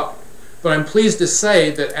only go up. But I'm pleased to say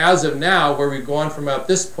that as of now, where we've gone from about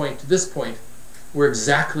this point to this point, we're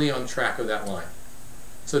exactly on track of that line.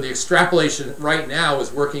 So the extrapolation right now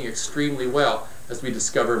is working extremely well as we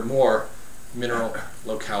discover more mineral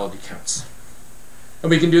locality counts. And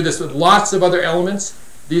we can do this with lots of other elements.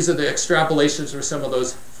 These are the extrapolations for some of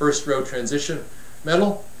those first row transition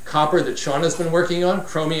metal. Copper that Sean has been working on.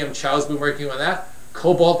 Chromium, Chow's been working on that.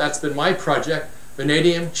 Cobalt, that's been my project.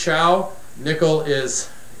 Vanadium, Chow. Nickel is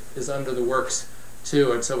under the works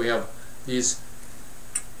too. And so we have these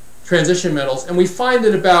transition metals. And we find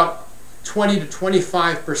that about 20 to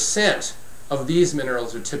 25% of these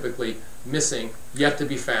minerals are typically missing, yet to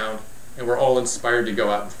be found. And we're all inspired to go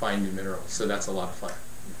out and find new minerals. So that's a lot of fun.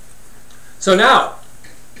 So now,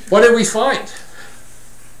 what did we find?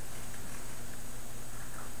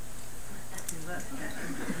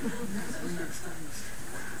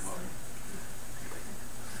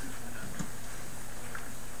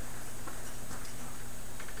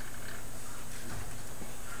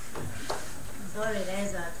 Sorry,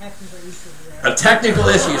 there's a technical issue there. A technical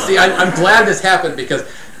issue. See, I'm glad this happened because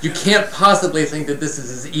you can't possibly think that this is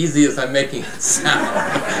as easy as I'm making it sound.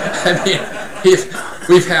 I mean,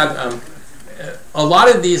 we've had a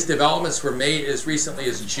lot of these developments were made as recently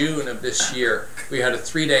as June of this year. We had a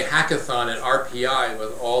 3-day hackathon at RPI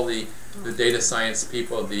with all the data science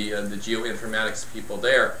people, the geoinformatics people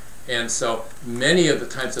there. And so many of the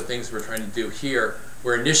types of things we're trying to do here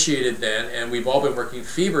were initiated then, and we've all been working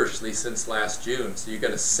feverishly since last June. So you get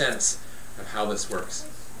a sense of how this works.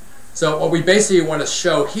 So what we basically want to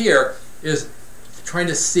show here is trying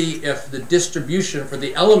to see if the distribution for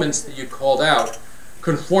the elements that you called out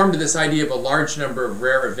conform to this idea of a large number of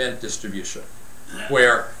rare event distribution,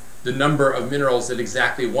 where the number of minerals at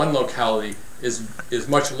exactly 1 locality is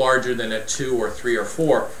much larger than at 2 or 3 or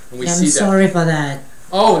 4. And we see that. I'm sorry for that.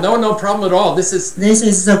 Oh, no problem at all. This is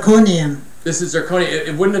zirconium. This is zirconium.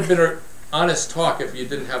 It wouldn't have been an honest talk if you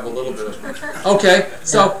didn't have a little bit of it. Okay,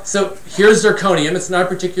 so here's zirconium. It's not a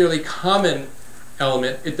particularly common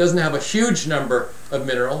element. It doesn't have a huge number of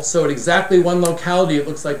minerals. So at exactly one locality, it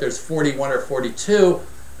looks like there's 41 or 42.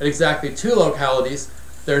 At exactly two localities,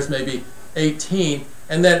 there's maybe 18.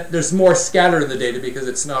 And then there's more scattered in the data because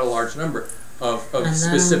it's not a large number of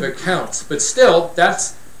specific counts. But still,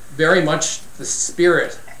 that's very much the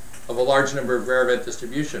spirit of a large number of rare event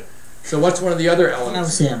distribution. So what's one of the other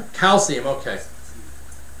elements? Calcium. Calcium, okay.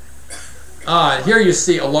 Here you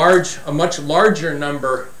see a much larger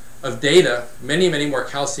number of data, many, many more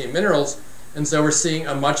calcium minerals, and so we're seeing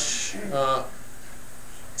a much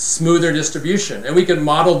smoother distribution. And we can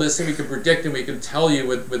model this, and we can predict, and we can tell you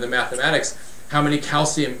with the mathematics how many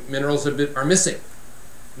calcium minerals are missing.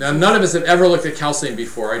 Now, none of us have ever looked at calcium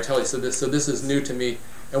before, I tell you, so this is new to me.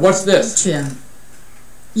 And what's this? Yttrium.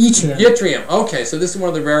 Yttrium. Yttrium. Okay, so this is one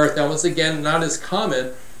of the rare earth elements. Again, not as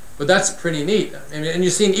common, but that's pretty neat. I mean, and you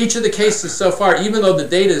see in each of the cases so far, even though the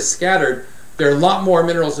data is scattered, there are a lot more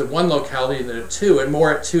minerals at one locality than at two, and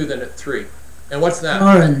more at two than at three. And what's that?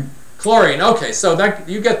 Chlorine. Chlorine. Okay, so that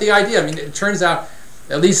you get the idea. I mean, it turns out,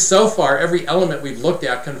 at least so far, every element we've looked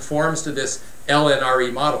at conforms to this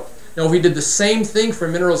LNRE model. Now, if we did the same thing for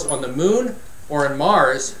minerals on the moon or on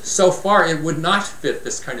Mars, so far it would not fit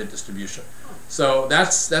this kind of distribution. So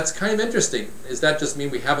that's kind of interesting. Does that just mean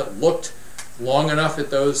we haven't looked long enough at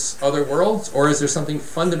those other worlds, or is there something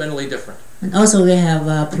fundamentally different? And also we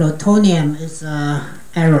have plutonium is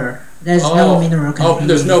error. There's no mineral contained. Oh,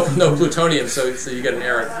 there's no plutonium, so you get an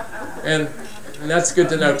error. And that's good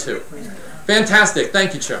to know too. Fantastic.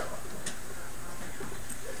 Thank you, Cho.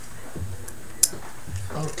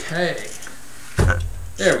 Okay.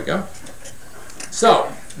 There we go.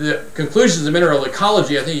 So, the conclusions of mineral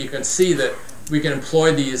ecology, I think you can see that we can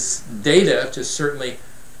employ these data to certainly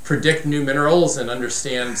predict new minerals and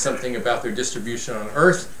understand something about their distribution on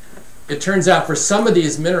Earth. It turns out for some of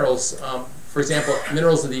these minerals, for example,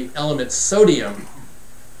 minerals of the element sodium,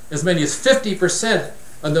 as many as 50%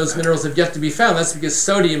 of those minerals have yet to be found. That's because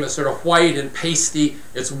sodium is sort of white and pasty.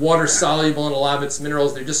 It's water soluble in a lot of its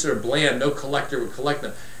minerals. They're just sort of bland. No collector would collect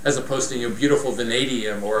them, as opposed to beautiful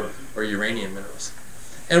vanadium or uranium minerals.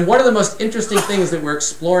 And one of the most interesting things that we're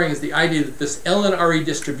exploring is the idea that this LNRE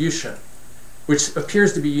distribution, which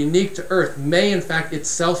appears to be unique to Earth, may in fact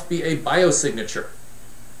itself be a biosignature.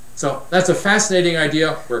 So that's a fascinating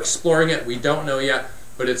idea. We're exploring it. We don't know yet,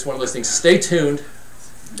 but it's one of those things. Stay tuned.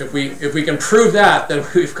 If we can prove that, then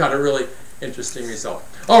we've got a really interesting result.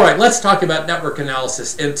 All right, let's talk about network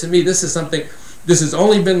analysis. And to me, this is something. This has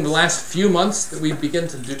only been the last few months that we've begun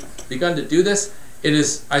to do this. It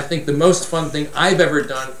is, I think, the most fun thing I've ever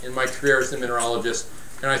done in my career as a mineralogist,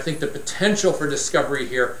 and I think the potential for discovery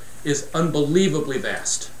here is unbelievably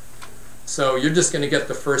vast. So you're just going to get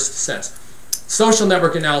the first sense. Social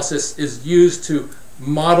network analysis is used to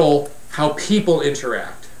model how people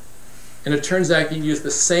interact. And it turns out you can use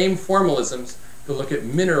the same formalisms to look at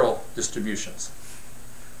mineral distributions.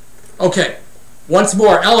 Okay, once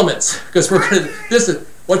more, elements, because we're going to, this is,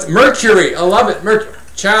 what's mercury? I love it, mercury.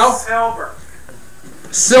 Chow? Silver.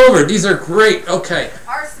 Silver, these are great, okay.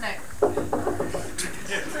 Arsenic.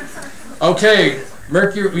 Okay,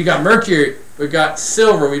 mercury, we got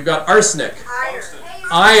silver, we've got arsenic. Iron.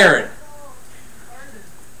 Iron.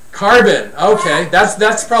 Carbon. Okay,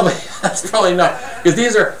 that's probably not, because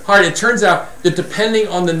these are hard. It turns out that depending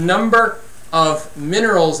on the number of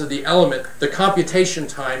minerals of the element, the computation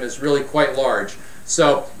time is really quite large.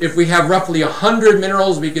 So if we have roughly 100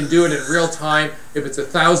 minerals, we can do it in real time. If it's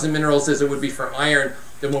 1,000 minerals, as it would be for iron,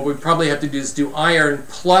 then what we probably have to do is do iron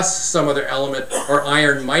plus some other element, or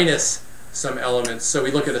iron minus some elements. So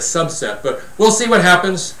we look at a subset, but we'll see what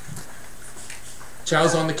happens.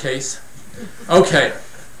 Chow's on the case. Okay.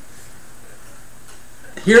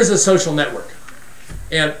 Here's a social network.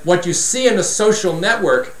 And what you see in a social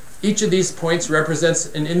network, each of these points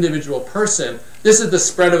represents an individual person. This is the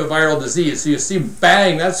spread of a viral disease. So you see,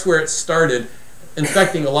 bang, that's where it started,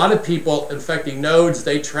 infecting a lot of people, infecting nodes.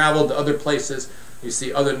 They traveled to other places. You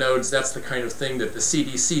see other nodes. That's the kind of thing that the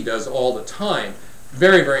CDC does all the time.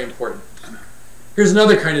 Very, very important. Here's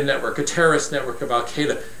another kind of network, a terrorist network of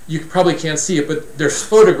Al-Qaeda. You probably can't see it, but there's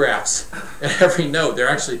photographs at every node. They're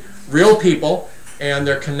actually real people, and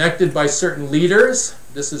they're connected by certain leaders.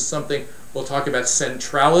 This is something we'll talk about,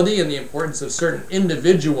 centrality and the importance of certain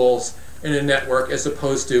individuals in a network as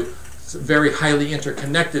opposed to a very highly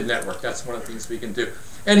interconnected network. That's one of the things we can do.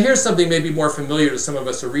 And here's something maybe more familiar to some of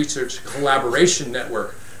us, a research collaboration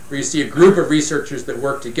network, where you see a group of researchers that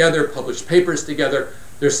work together, publish papers together.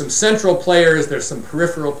 There's some central players, there's some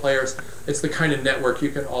peripheral players. It's the kind of network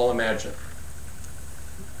you can all imagine.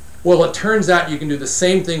 Well, it turns out you can do the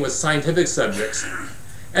same thing with scientific subjects.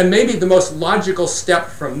 And maybe the most logical step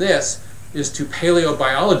from this is to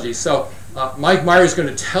paleobiology. So Mike Meyer is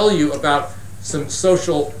going to tell you about some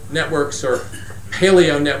social networks or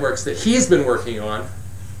paleo networks that he's been working on,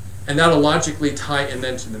 and that'll logically tie in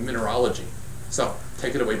then to the mineralogy. So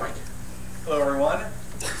take it away, Mike. Hello, everyone.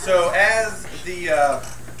 So as the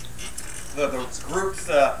group's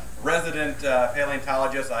resident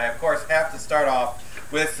paleontologist, I of course have to start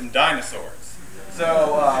off with some dinosaurs.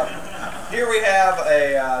 So here we have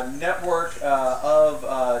a network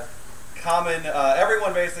of common,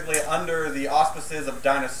 everyone basically under the auspices of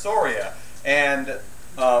Dinosauria. And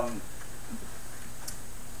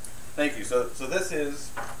thank you. So this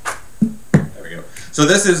is, there we go. So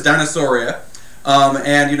this is Dinosauria.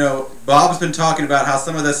 And you know, Bob's been talking about how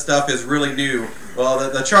some of this stuff is really new.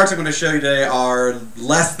 Well, the charts I'm going to show you today are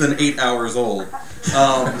less than 8 hours old.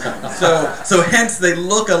 So hence they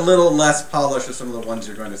look a little less polished than some of the ones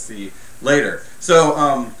you're going to see later.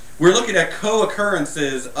 So we're looking at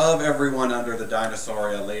co-occurrences of everyone under the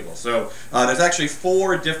Dinosauria label. So there's actually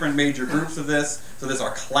 4 different major groups of this. So there's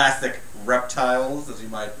our classic reptiles, as you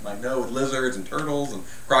might know, with lizards and turtles and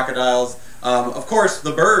crocodiles. Of course,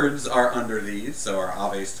 the birds are under these, so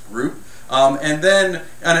our Aves group. And then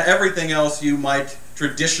everything else you might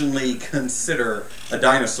traditionally consider a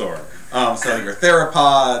dinosaur. So your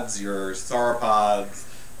theropods, your sauropods,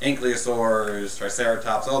 ankylosaurs,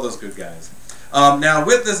 triceratops, all those good guys. Now,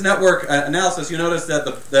 with this network analysis, you notice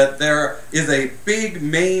that there is a big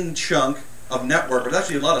main chunk of network, but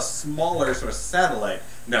actually a lot of smaller sort of satellite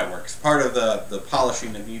networks, part of the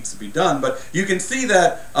polishing that needs to be done. But you can see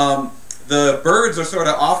that the birds are sort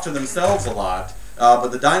of off to themselves a lot, but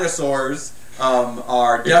the dinosaurs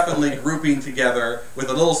are definitely grouping together with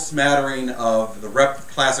a little smattering of the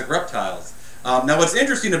classic reptiles. Now what's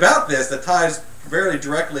interesting about this, that ties very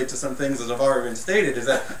directly to some things that have already been stated, is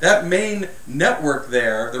that main network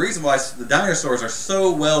there, the reason why the dinosaurs are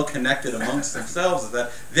so well connected amongst themselves is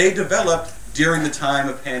that they developed during the time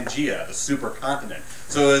of Pangea, the supercontinent.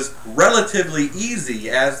 So it was relatively easy,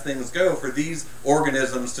 as things go, for these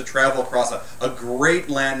organisms to travel across a great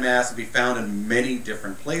landmass and be found in many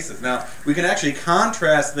different places. Now, we can actually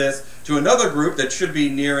contrast this to another group that should be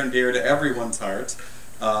near and dear to everyone's heart,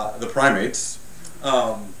 the primates.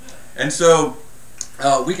 And so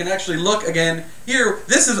we can actually look again here.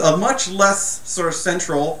 This is a much less sort of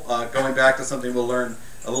central, going back to something we'll learn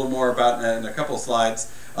a little more about in a couple of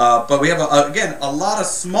slides. But we have, again, a lot of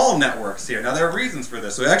small networks here. Now, there are reasons for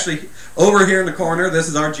this. So actually, over here in the corner, this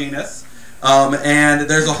is our genus. And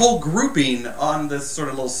there's a whole grouping on this sort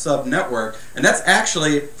of little sub-network. And that's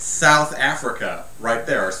actually South Africa right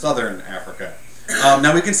there, or Southern Africa.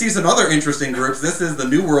 Now, we can see some other interesting groups. This is the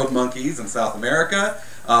New World monkeys in South America.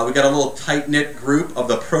 We got a little tight-knit group of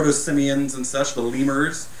the proto-simians and such, the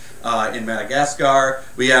lemurs. In Madagascar.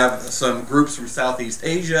 We have some groups from Southeast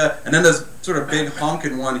Asia, and then this sort of big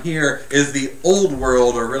honkin' one here is the Old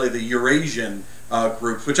World, or really the Eurasian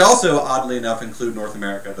groups, which also, oddly enough, include North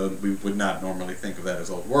America, though we would not normally think of that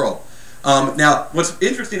as Old World. Now, what's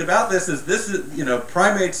interesting about this is, you know,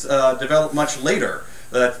 primates developed much later.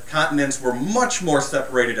 The continents were much more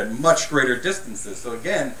separated at much greater distances. So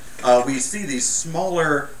again, we see these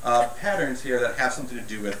smaller patterns here that have something to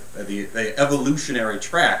do with the evolutionary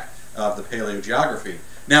track of the paleogeography.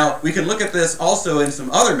 Now, we can look at this also in some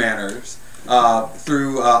other manners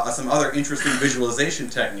through some other interesting visualization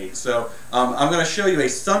techniques. So I'm going to show you a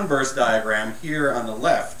sunburst diagram here on the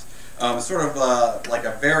left, sort of like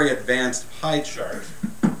a very advanced pie chart.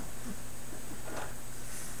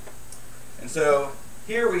 And so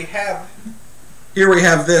here we have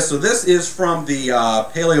this. So this is from the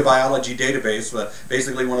paleobiology database,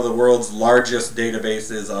 basically one of the world's largest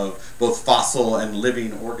databases of both fossil and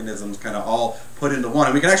living organisms, kind of all put into one.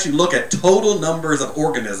 And we can actually look at total numbers of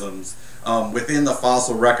organisms within the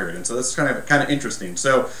fossil record. And so this is kind of interesting.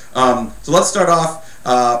 So so let's start off.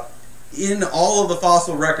 In all of the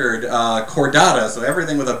fossil record, chordata, so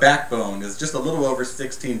everything with a backbone, is just a little over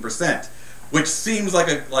 16%. Which seems like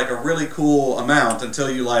a really cool amount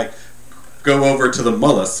until you go over to the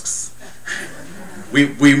mollusks.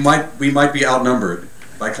 We might be outnumbered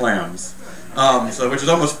by clams, which is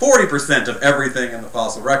almost 40% of everything in the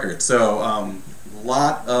fossil record. So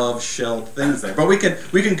lot of shelled things there. But we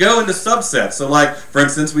can go into subsets. So like, for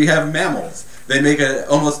instance, we have mammals. They make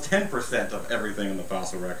almost 10% of everything in the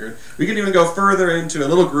fossil record. We can even go further into a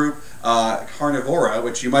little group, Carnivora,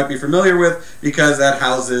 which you might be familiar with because that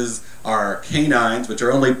houses our canines, which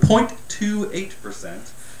are only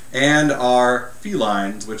 0.28%, and our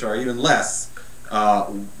felines, which are even less,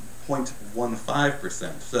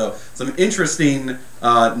 0.15%. So some interesting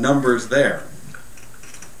numbers there.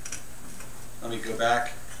 Let me go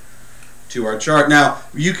back to our chart. Now,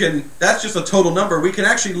 that's just a total number. We can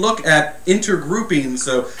actually look at intergrouping,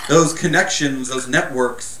 so those connections, those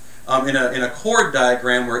networks, in a chord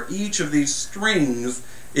diagram where each of these strings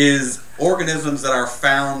is organisms that are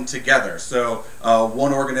found together. So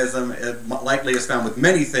one organism likely is found with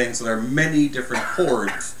many things, so there are many different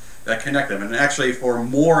chords that connect them. And actually, for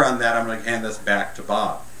more on that, I'm going to hand this back to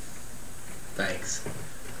Bob. Thanks.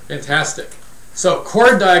 Fantastic. So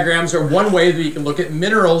chord diagrams are one way that you can look at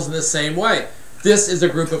minerals in the same way. This is a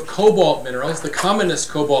group of cobalt minerals, the commonest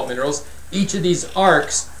cobalt minerals. Each of these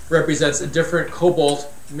arcs represents a different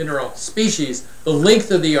cobalt mineral species. The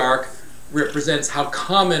length of the arc represents how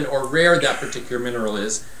common or rare that particular mineral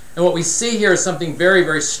is. And what we see here is something very,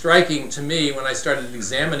 very striking to me when I started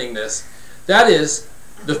examining this. That is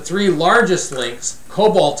the three largest links,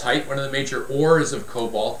 cobaltite, one of the major ores of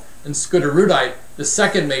cobalt, and scutterudite, the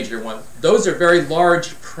second major one. Those are very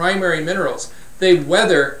large primary minerals. They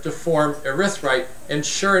weather to form erythrite, and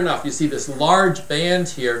sure enough, you see this large band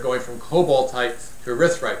here going from cobaltite to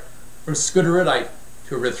erythrite, from scutterudite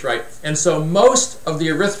to erythrite. And so most of the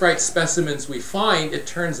erythrite specimens we find, it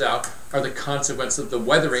turns out, are the consequence of the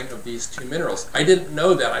weathering of these two minerals. I didn't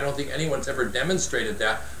know that. I don't think anyone's ever demonstrated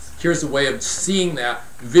that. Here's a way of seeing that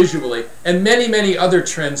visually. And many, many other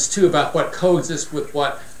trends, too, about what coexists with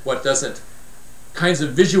what doesn't. Kinds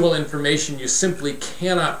of visual information you simply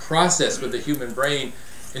cannot process with the human brain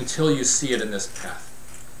until you see it in this path.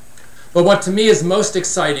 But what to me is most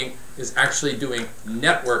exciting is actually doing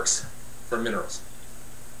networks for minerals.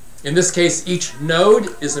 In this case, each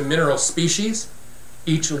node is a mineral species.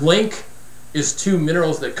 Each link is two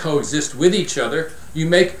minerals that coexist with each other. You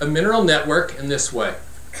make a mineral network in this way.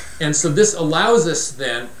 And so this allows us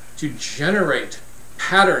then to generate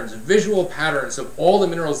patterns, visual patterns of all the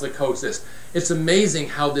minerals that coexist. It's amazing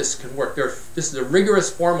how this can work. This is a rigorous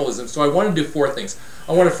formalism, so I want to do four things.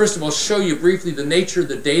 I want to first of all show you briefly the nature of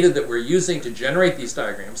the data that we're using to generate these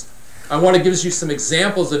diagrams. I want to give you some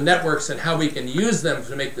examples of networks and how we can use them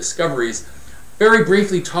to make discoveries. Very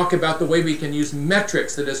briefly talk about the way we can use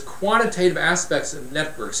metrics, that is quantitative aspects of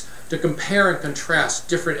networks, to compare and contrast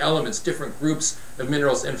different elements, different groups of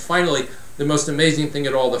minerals. And finally, the most amazing thing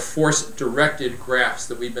at all, the force-directed graphs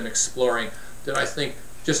that we've been exploring that I think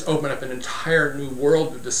just open up an entire new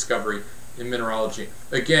world of discovery in mineralogy.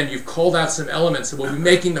 Again, you've called out some elements, and we'll be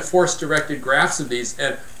making the force-directed graphs of these,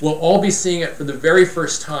 and we'll all be seeing it for the very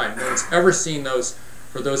first time. No one's ever seen those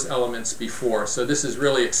for those elements before. So this is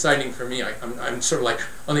really exciting for me. I'm sort of like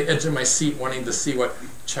on the edge of my seat wanting to see what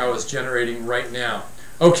Chow is generating right now.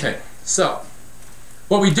 Okay, so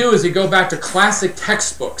what we do is we go back to classic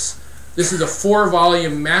textbooks. This is a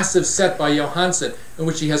 4-volume massive set by Johansen in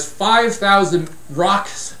which he has 5,000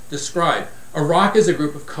 rocks described. A rock is a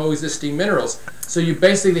group of coexisting minerals. So you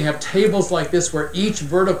basically have tables like this where each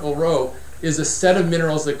vertical row is a set of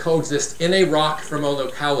minerals that coexist in a rock from a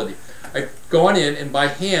locality. I've gone in and by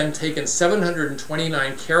hand taken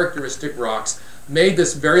 729 characteristic rocks, made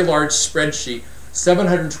this very large spreadsheet,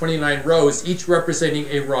 729 rows, each representing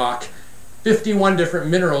a rock, 51 different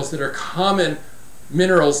minerals that are common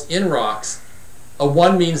minerals in rocks. A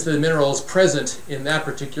 1 means that the mineral is present in that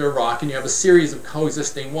particular rock, and you have a series of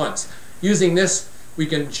coexisting ones. Using this, we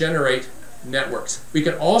can generate networks. We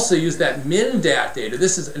can also use that MinDat data.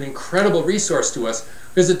 This is an incredible resource to us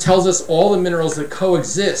because it tells us all the minerals that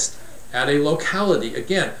coexist at a locality.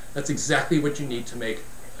 Again, that's exactly what you need to make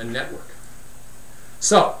a network.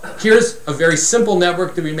 So here's a very simple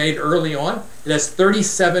network that we made early on. It has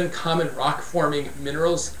 37 common rock-forming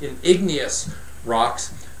minerals in igneous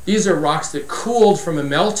rocks. These are rocks that cooled from a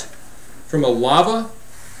melt, from a lava,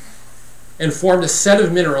 and formed a set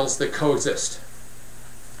of minerals that coexist.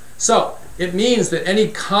 So it means that any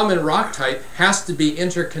common rock type has to be an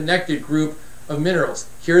interconnected group of minerals.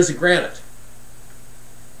 Here's a granite.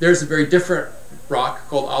 There's a very different rock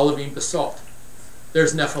called olivine basalt.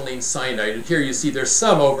 There's nepheline cyanide, and here you see there's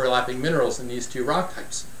some overlapping minerals in these two rock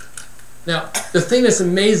types. Now, the thing that's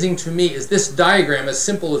amazing to me is this diagram, as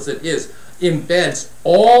simple as it is, embeds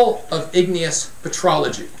all of igneous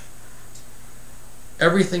petrology.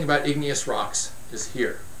 Everything about igneous rocks is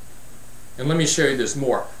here. And let me show you this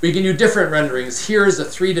more. We can do different renderings. Here is a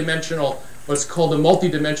three-dimensional, what's called a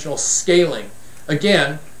multi-dimensional scaling.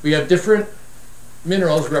 Again, we have different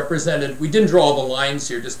minerals represented. We didn't draw all the lines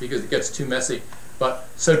here just because it gets too messy. But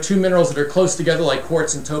so two minerals that are close together, like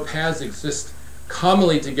quartz and topaz, exist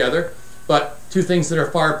commonly together. But two things that are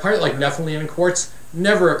far apart, like nepheline and quartz,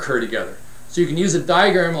 never occur together. So you can use a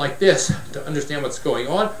diagram like this to understand what's going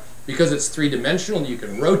on. Because it's three-dimensional, you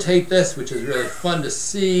can rotate this, which is really fun to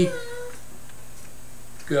see.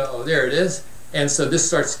 Go, there it is. And so this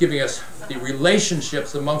starts giving us the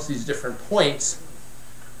relationships amongst these different points.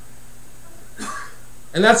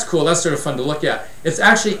 And that's cool. That's sort of fun to look at. It's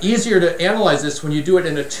actually easier to analyze this when you do it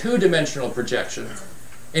in a two-dimensional projection.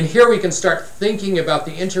 And here we can start thinking about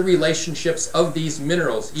the interrelationships of these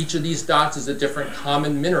minerals. Each of these dots is a different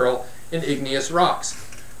common mineral in igneous rocks.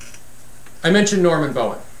 I mentioned Norman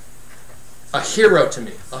Bowen, a hero to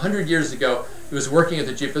me. 100 years ago, he was working at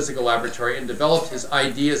the Geophysical Laboratory and developed his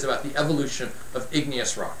ideas about the evolution of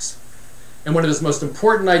igneous rocks. And one of his most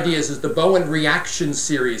important ideas is the Bowen reaction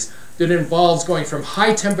series that involves going from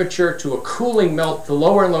high temperature to a cooling melt to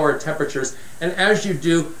lower and lower temperatures. And as you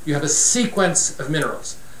do, you have a sequence of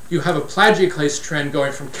minerals. You have a plagioclase trend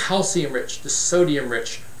going from calcium-rich to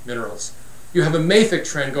sodium-rich minerals. You have a mafic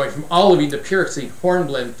trend going from olivine to pyroxene,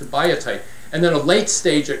 hornblende to biotite. And then a late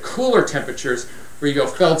stage at cooler temperatures where you go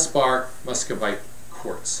feldspar, muscovite,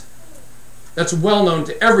 quartz. That's well known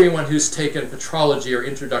to everyone who's taken petrology or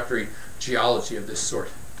introductory geology of this sort.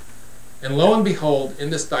 And lo and behold, in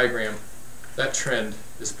this diagram, that trend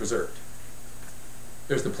is preserved.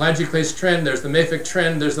 There's the plagioclase trend, there's the mafic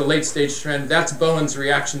trend, there's the late stage trend. That's Bowen's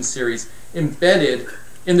reaction series embedded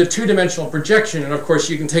in the two-dimensional projection. And of course,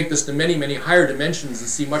 you can take this to many, many higher dimensions and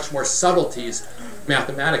see much more subtleties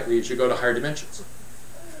mathematically as you go to higher dimensions.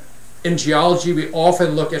 In geology, we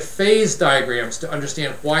often look at phase diagrams to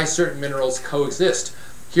understand why certain minerals coexist.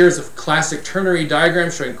 Here's a classic ternary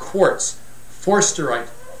diagram showing quartz, forsterite,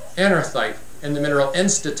 anorthite, and the mineral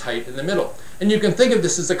enstatite in the middle. And you can think of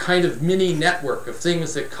this as a kind of mini network of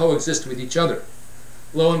things that coexist with each other.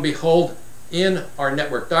 Lo and behold, in our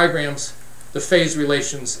network diagrams, the phase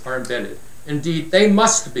relations are embedded. Indeed, they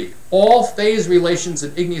must be. All phase relations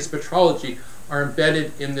in igneous petrology are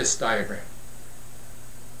embedded in this diagram.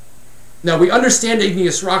 Now, we understand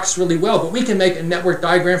igneous rocks really well, but we can make a network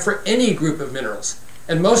diagram for any group of minerals.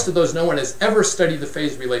 And most of those, no one has ever studied the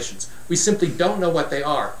phase relations. We simply don't know what they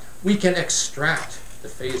are. We can extract the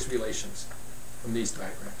phase relations from these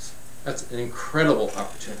diagrams. That's an incredible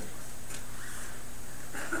opportunity.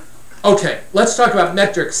 Okay, let's talk about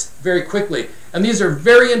metrics very quickly. And these are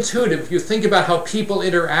very intuitive. If you think about how people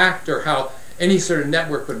interact or how any sort of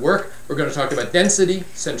network would work, we're going to talk about density,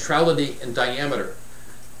 centrality, and diameter.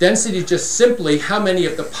 Density is just simply how many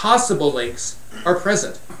of the possible links are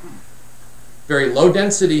present. Very low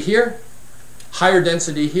density here, higher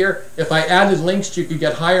density here. If I added links, you could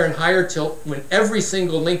get higher and higher till when every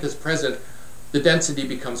single link is present, the density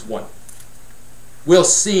becomes 1. We'll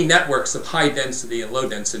see networks of high density and low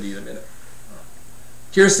density in a minute.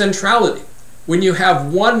 Here's centrality. When you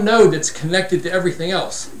have one node that's connected to everything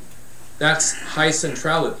else, that's high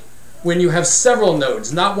centrality. When you have several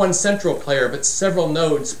nodes, not one central player, but several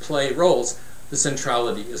nodes play roles, the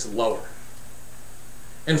centrality is lower.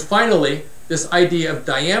 And finally, this idea of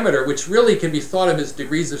diameter, which really can be thought of as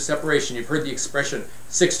degrees of separation. You've heard the expression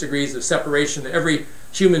 6 degrees of separation, that every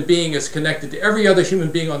human being is connected to every other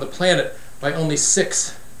human being on the planet by only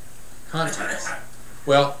 6 contacts.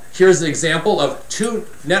 Well, here's an example of 2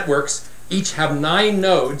 networks. Each have 9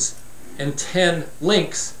 nodes and 10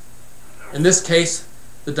 links. In this case,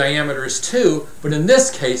 the diameter is 2, but in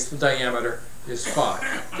this case, the diameter is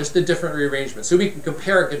 5. Just a different rearrangement. So we can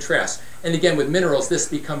compare and contrast. And again, with minerals, this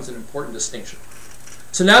becomes an important distinction.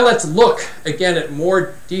 So now let's look again at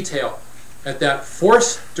more detail at that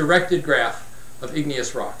force-directed graph of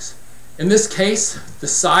igneous rocks. In this case, the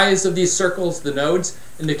size of these circles, the nodes,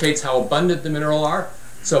 indicates how abundant the mineral are.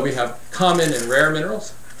 So we have common and rare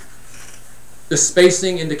minerals. The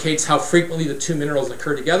spacing indicates how frequently the 2 minerals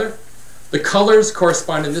occur together. The colors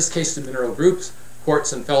correspond in this case to mineral groups,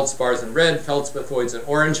 quartz and feldspars in red, feldspathoids in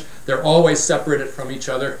orange. They're always separated from each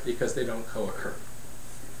other because they don't co-occur.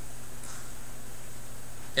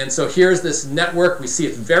 And so here's this network. We see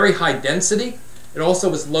it's very high density. It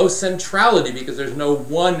also is low centrality because there's no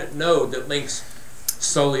one node that links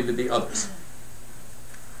solely to the others.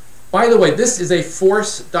 By the way, this is a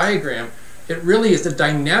force diagram. It really is a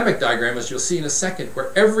dynamic diagram, as you'll see in a second,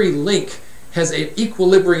 where every link has an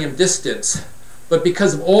equilibrium distance, but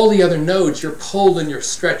because of all the other nodes, you're pulled and you're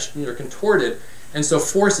stretched and you're contorted. And so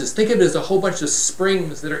forces, think of it as a whole bunch of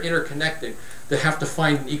springs that are interconnecting that have to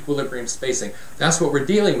find an equilibrium spacing. That's what we're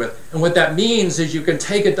dealing with. And what that means is you can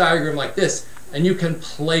take a diagram like this and you can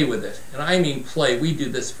play with it. And I mean play. We do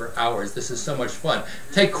this for hours. This is so much fun.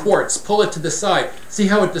 Take quartz, pull it to the side. See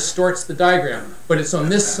how it distorts the diagram. But it's on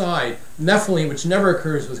this side. Nepheline, which never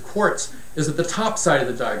occurs with quartz, is at the top side of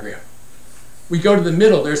the diagram. We go to the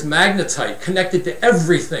middle. There's magnetite connected to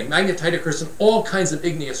everything. Magnetite occurs in all kinds of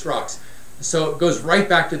igneous rocks. So it goes right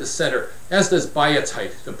back to the center, as does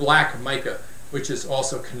biotite, the black mica, which is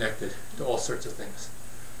also connected to all sorts of things.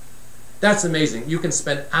 That's amazing. You can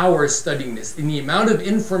spend hours studying this. And the amount of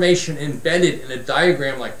information embedded in a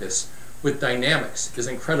diagram like this with dynamics is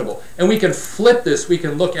incredible. And we can flip this. We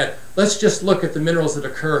can look at, let's just look at the minerals that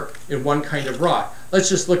occur in one kind of rock. Let's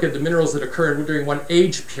just look at the minerals that occur during one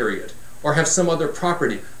age period or have some other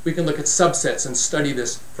property. We can look at subsets and study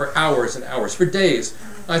this for hours and hours, for days.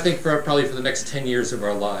 I think probably for the next 10 years of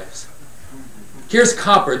our lives. Here's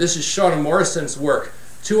copper. This is Sean Morrison's work,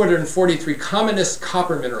 243 commonest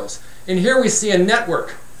copper minerals. And here we see a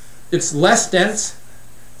network. It's less dense.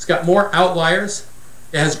 It's got more outliers.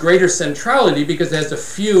 It has greater centrality because it has a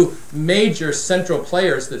few major central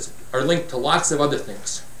players that are linked to lots of other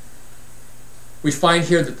things. We find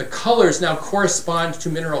here that the colors now correspond to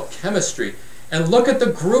mineral chemistry. And look at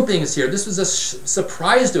the groupings here. This was a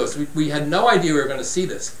surprise to us. We had no idea we were going to see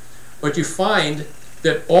this. But you find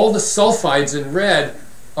that all the sulfides in red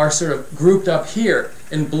are sort of grouped up here.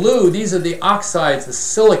 In blue, these are the oxides, the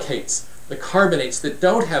silicates, the carbonates that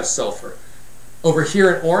don't have sulfur. Over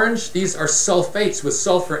here in orange, these are sulfates with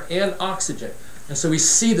sulfur and oxygen. And so we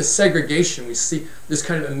see the segregation. We see this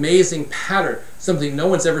kind of amazing pattern, something no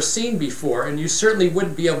one's ever seen before. And you certainly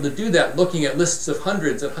wouldn't be able to do that looking at lists of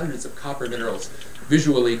hundreds and hundreds of copper minerals.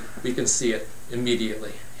 Visually, we can see it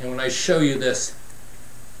immediately. And when I show you this,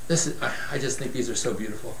 I just think these are so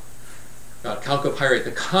beautiful. Chalcopyrite,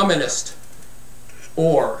 the commonest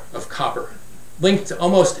ore of copper, linked to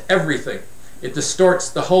almost everything. It distorts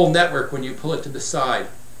the whole network when you pull it to the side.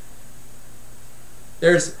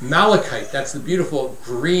 There's malachite. That's the beautiful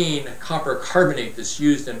green copper carbonate that's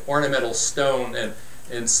used in ornamental stone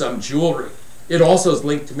and some jewelry. It also is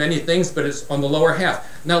linked to many things, but it's on the lower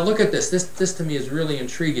half. Now look at this. This to me is really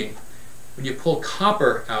intriguing. When you pull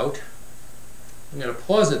copper out, I'm going to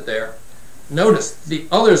pause it there. Notice the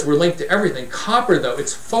others were linked to everything. Copper, though,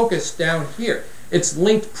 it's focused down here. It's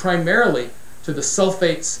linked primarily to the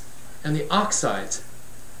sulfates and the oxides,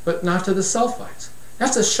 but not to the sulfides.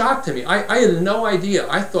 That's a shock to me. I had no idea.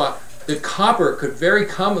 I thought that copper could very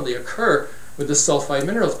commonly occur with the sulfide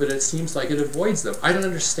minerals, but it seems like it avoids them. I don't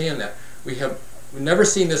understand that. We've never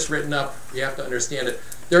seen this written up. We have to understand it.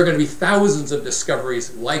 There are going to be thousands of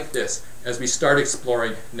discoveries like this as we start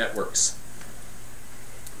exploring networks.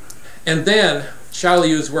 And then Xiao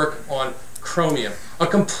Liu's work on chromium, a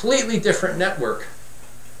completely different network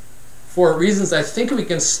for reasons I think we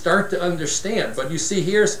can start to understand. But you see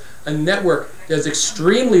here's a network that has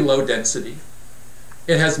extremely low density.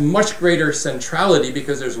 It has much greater centrality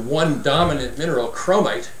because there's one dominant mineral,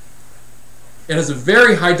 chromite. It has a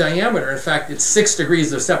very high diameter. In fact, it's 6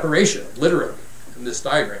 degrees of separation, literally, in this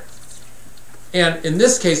diagram. And in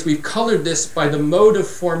this case, we've colored this by the mode of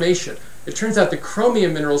formation. It turns out the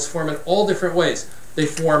chromium minerals form in all different ways. They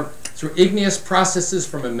form through igneous processes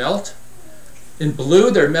from a melt. In blue,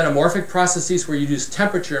 there are metamorphic processes where you use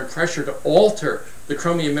temperature and pressure to alter the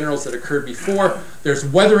chromium minerals that occurred before. There's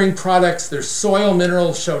weathering products. There's soil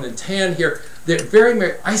minerals shown in tan here. They're very,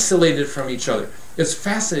 very isolated from each other. It's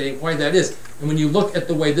fascinating why that is. And when you look at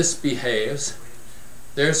the way this behaves,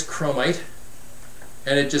 there's chromite,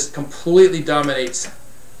 and it just completely dominates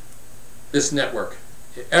this network.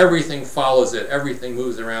 Everything follows it. Everything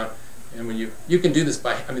moves around. And when you can do this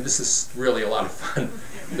by, I mean, this is really a lot of fun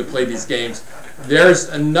to play these games. There's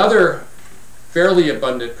another fairly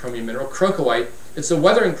abundant chromium mineral, crocoite. It's a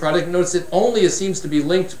weathering product. Notice it seems to be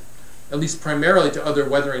linked, at least primarily, to other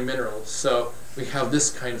weathering minerals. So we have this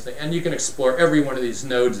kind of thing. And you can explore every one of these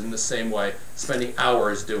nodes in the same way, spending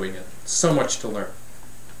hours doing it. So much to learn.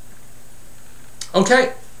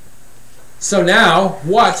 Okay, so now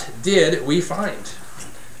what did we find?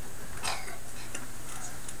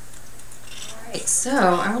 Alright, so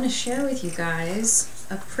I want to share with you guys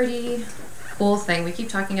a pretty cool thing. We keep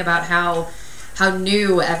talking about how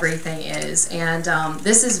new everything is, and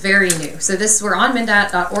this is very new. So we're on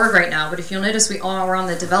mindat.org right now, but if you'll notice, we're on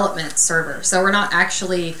the development server. So we're not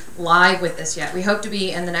actually live with this yet. We hope to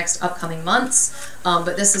be in the next upcoming months,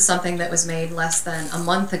 but this is something that was made less than a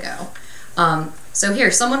month ago. So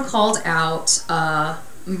here, someone called out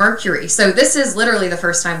Mercury. So this is literally the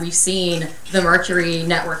first time we've seen the Mercury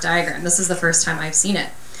network diagram. This is the first time I've seen it.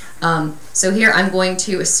 So here I'm going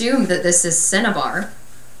to assume that this is cinnabar.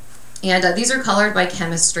 And these are colored by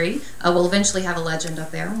chemistry. We'll eventually have a legend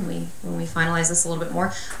up there when we finalize this a little bit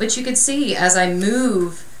more. But you could see as I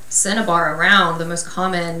move cinnabar around, the most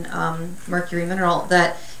common mercury mineral,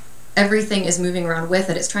 that everything is moving around with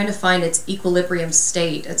it. It's trying to find its equilibrium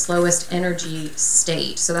state, its lowest energy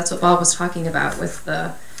state. So that's what Bob was talking about with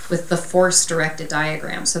the force-directed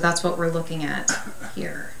diagram. So that's what we're looking at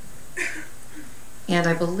here. And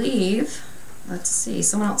I believe, let's see,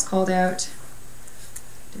 someone else called out.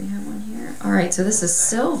 Do we have one here? All right, so this is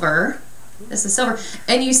silver. This is silver,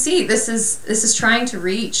 and you see this is trying to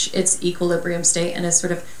reach its equilibrium state and is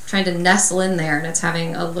sort of trying to nestle in there, and it's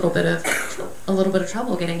having a little bit of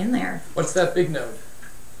trouble getting in there. What's that big node?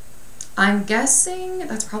 I'm guessing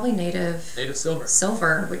that's probably native. Native silver.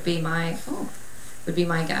 Silver would be my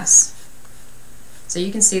guess. So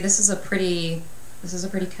you can see this is a pretty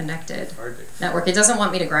connected network. It doesn't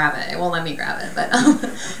want me to grab it. It won't let me grab it, but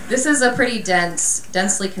this is a pretty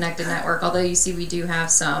densely connected network. Although you see we do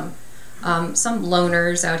have some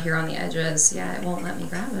loners out here on the edges. Yeah, it won't let me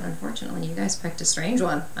grab it, unfortunately. You guys picked a strange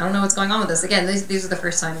one. I don't know what's going on with this. Again, these are the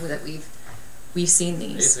first time that we've seen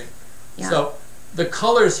these. Amazing. Yeah. So the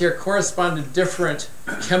colors here correspond to different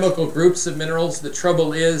chemical groups of minerals. The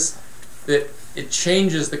trouble is that it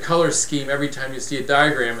changes the color scheme every time you see a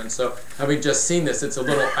diagram, and so having just seen this, it's a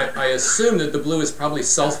little, I assume that the blue is probably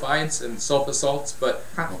sulfides and sulfur salts, but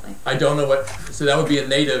probably. I don't know what, so that would be a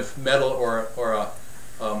native metal or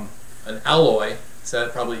an alloy, so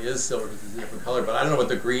that probably is silver because it's a different color, but I don't know what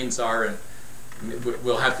the greens are, and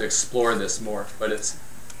we'll have to explore this more, but it's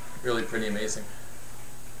really pretty amazing.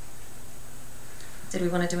 Did we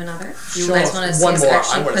want to do another? Do you Show guys us want to see one us more.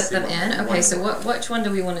 actually I wanna put see them one in? more. Okay, so which one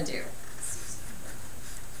do we want to do?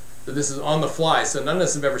 So this is on the fly, so none of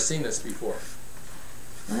us have ever seen this before.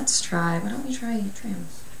 Let's try. Why don't we try trim?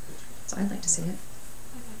 So I'd like to see it.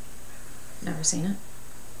 Never seen it.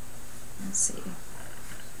 Let's see.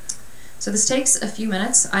 So this takes a few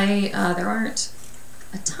minutes. There aren't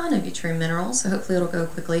a ton of yttrium minerals, so hopefully it'll go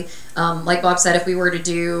quickly. Like Bob said, if we were to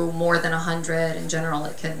do more than 100 in general,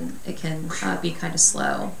 it can be kind of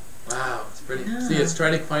slow. Wow, it's pretty. Yeah. See, it's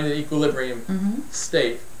trying to find an equilibrium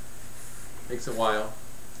state. Takes a while.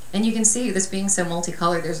 And you can see this being so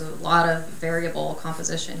multicolored, there's a lot of variable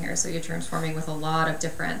composition here. So yttrium's forming with a lot of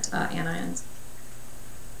different anions.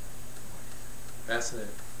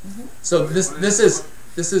 Fascinating. So this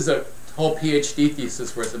is a whole PhD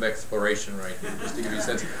thesis worth of exploration right here, just to give you a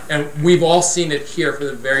sense. And we've all seen it here for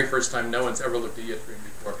the very first time. No one's ever looked at yttrium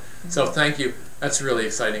before. So thank you. That's really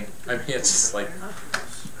exciting. I mean, it's just like,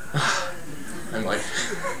 I'm like,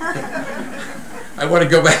 I want to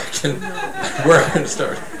go back and where I'm going to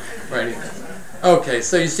start writing. Okay,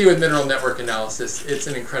 so you see with mineral network analysis, it's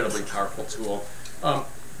an incredibly powerful tool.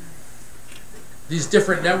 These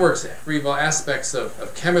different networks reveal aspects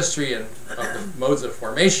of chemistry and of the modes of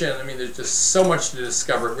formation. I mean, there's just so much to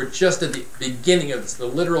discover. We're just at the beginning of this, the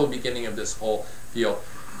literal beginning of this whole field.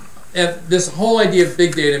 And this whole idea of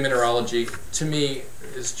big data mineralogy, to me,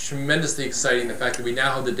 is tremendously exciting. The fact that we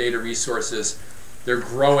now have the data resources, they're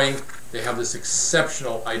growing, they have this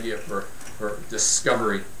exceptional idea for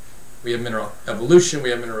discovery. We have mineral evolution, we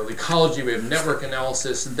have mineral ecology, we have network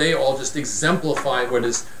analysis. They all just exemplify what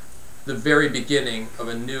is the very beginning of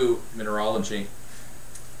a new mineralogy.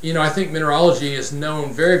 You know, I think mineralogy is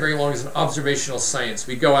known very, very long as an observational science.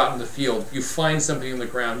 We go out in the field, you find something in the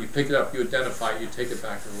ground, you pick it up, you identify it, you take it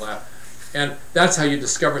back to the lab. And that's how you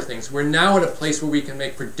discover things. We're now at a place where we can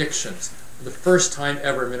make predictions. For the first time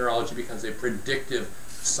ever, mineralogy becomes a predictive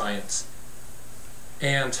science.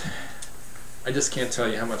 And I just can't tell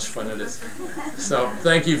you how much fun it is. So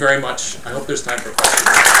thank you very much. I hope there's time for questions.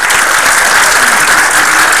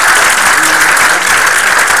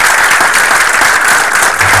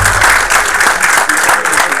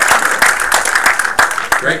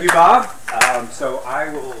 Thank you, Bob. So I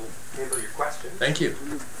will handle your questions. Thank you.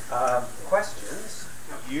 Questions?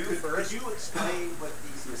 You first. Could you explain what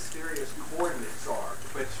these mysterious coordinates are?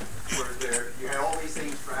 Which were there? You had all these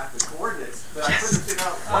things trapped with coordinates, but I couldn't figure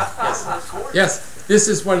out what those coordinates. Yes, this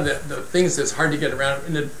is one of the things that's hard to get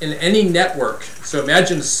around in any network. So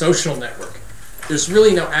imagine a social network. There's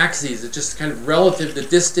really no axes. It's just kind of relative. The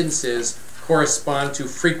distances correspond to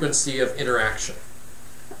frequency of interaction.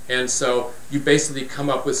 And so you basically come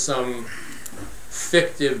up with some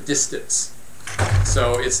fictive distance.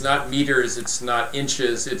 So it's not meters, it's not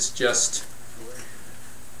inches, it's just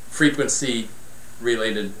frequency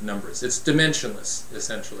related numbers. It's dimensionless,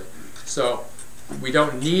 essentially. So we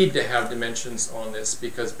don't need to have dimensions on this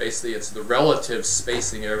because basically it's the relative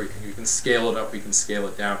spacing of everything. You can scale it up, you can scale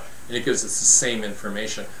it down, and it gives us the same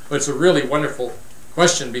information. But it's a really wonderful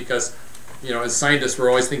question because, you know, as scientists, we're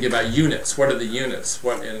always thinking about units. What are the units?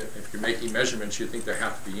 And if you're making measurements, you think there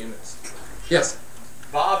have to be units. Yes?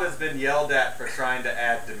 Bob has been yelled at for trying to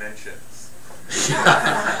add dimensions.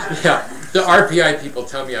 Yeah. The RPI people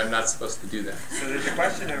tell me I'm not supposed to do that. So there's a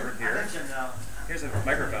question over here. Here's a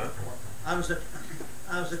microphone. I was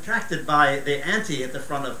attracted by the anti at the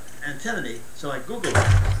front of antinomy, so I Googled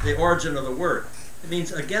the origin of the word. It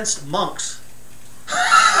means against monks.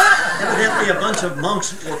 Evidently, a bunch of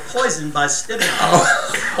monks were poisoned by stimulant.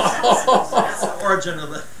 That's the origin of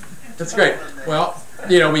the That's great. Well,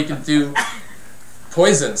 you know, we could do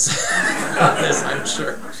poisons on this, I'm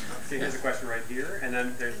sure. So here's a question right here, and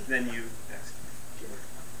then you next.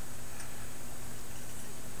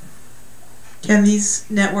 Can these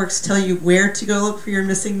networks tell you where to go look for your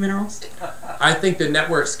missing minerals? I think the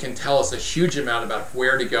networks can tell us a huge amount about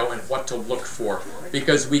where to go and what to look for.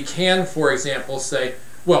 Because we can, for example, say,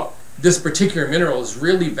 well, this particular mineral is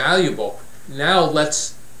really valuable. Now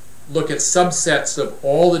let's look at subsets of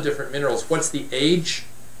all the different minerals. What's the age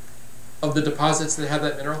of the deposits that have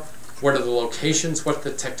that mineral? What are the locations? What's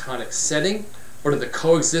the tectonic setting? What are the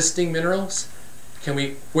coexisting minerals?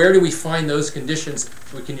 Where do we find those conditions?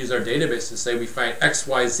 We can use our database to say we find X,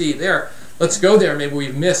 Y, Z there. Let's go there. Maybe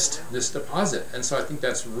we've missed this deposit. And so I think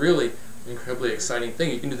that's really an incredibly exciting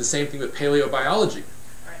thing. You can do the same thing with paleobiology.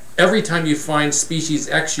 Every time you find species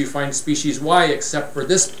X, you find species Y, except for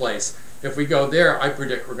this place. If we go there, I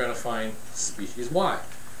predict we're going to find species Y.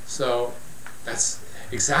 So that's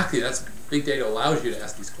big data allows you to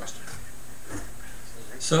ask these questions.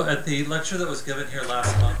 So at the lecture that was given here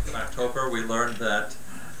last month in October, we learned that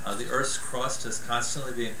the Earth's crust is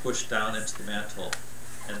constantly being pushed down into the mantle,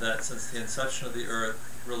 and that since the inception of the Earth,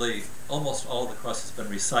 really almost all of the crust has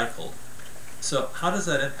been recycled. So how does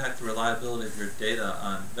that impact the reliability of your data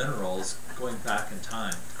on minerals going back in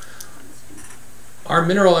time? Our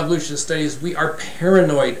mineral evolution studies, we are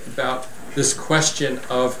paranoid about this question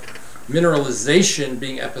of mineralization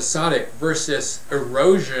being episodic versus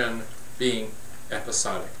erosion being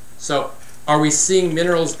episodic. So are we seeing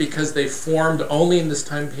minerals because they formed only in this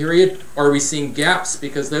time period, or are we seeing gaps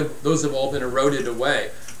because those have all been eroded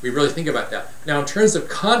away? We really think about that. Now in terms of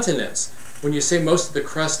continents, when you say most of the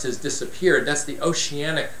crust has disappeared, that's the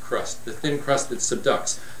oceanic crust, the thin crust that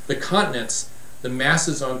subducts. The continents, the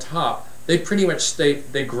masses on top, they pretty much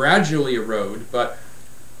they gradually erode, but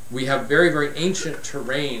we have very, very ancient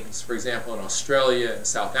terrains, for example, in Australia and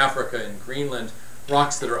South Africa and Greenland,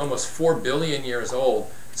 rocks that are almost 4 billion years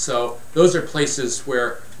old. So those are places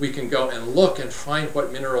where we can go and look and find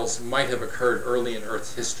what minerals might have occurred early in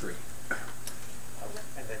Earth's history.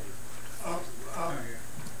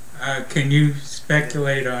 Can you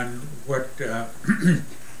speculate on what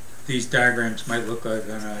these diagrams might look like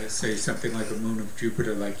on, say, something like a moon of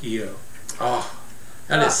Jupiter like Io? Oh,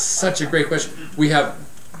 that is such a great question. We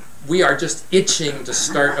are just itching to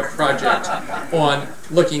start a project on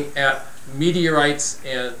looking at meteorites,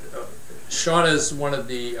 and Shauna's one of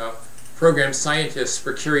the program scientists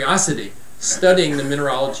for Curiosity, studying the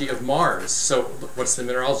mineralogy of Mars. So what's the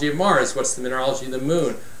mineralogy of Mars? What's the mineralogy of the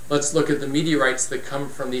moon? Let's look at the meteorites that come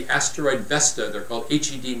from the asteroid Vesta. They're called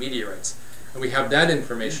HED meteorites. And we have that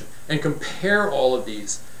information. And compare all of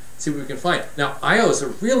these, see what we can find. Now, Io is a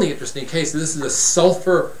really interesting case. This is a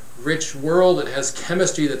sulfur-rich world. It has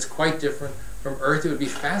chemistry that's quite different from Earth. It would be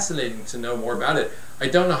fascinating to know more about it. I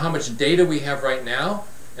don't know how much data we have right now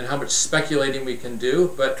and how much speculating we can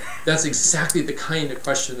do, but that's exactly the kind of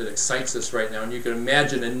question that excites us right now. And you can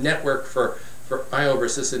imagine a network for Io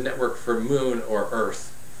versus a network for Moon or Earth.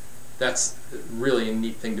 That's really a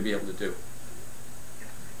neat thing to be able to do.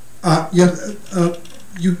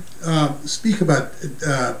 You speak about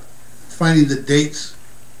finding the dates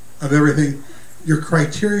of everything. Your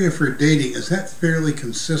criteria for dating, is that fairly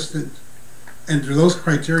consistent? And do those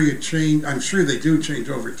criteria change? I'm sure they do change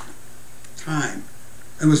over time.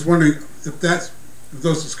 I was wondering if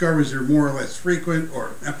those discoveries are more or less frequent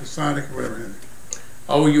or episodic or whatever.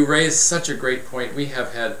 Oh, you raised such a great point. We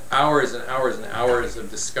have had hours and hours and hours of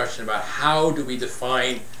discussion about how do we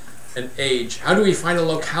define an age? How do we find a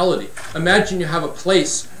locality? Imagine you have a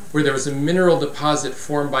place where there was a mineral deposit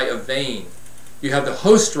formed by a vein. You have the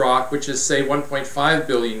host rock, which is, say, 1.5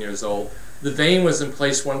 billion years old. The vein was in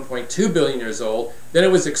place 1.2 billion years old. Then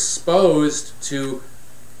it was exposed to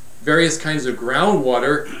various kinds of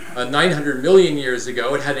groundwater 900 million years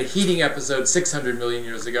ago. It had a heating episode 600 million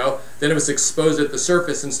years ago. Then it was exposed at the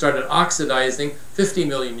surface and started oxidizing 50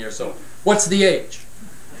 million years old. What's the age?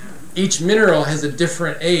 Each mineral has a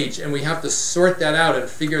different age, and we have to sort that out and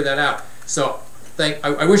figure that out. So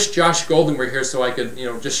I wish Josh Golden were here so I could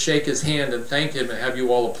just shake his hand and thank him and have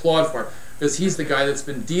you all applaud for him, because he's the guy that's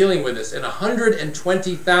been dealing with this. In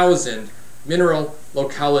 120,000 mineral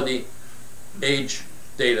locality age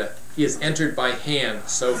data he has entered by hand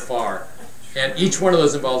so far. And each one of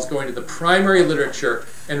those involves going to the primary literature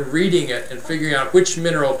and reading it and figuring out which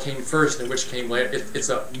mineral came first and which came later. It's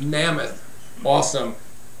a mammoth, awesome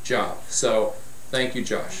job. So thank you,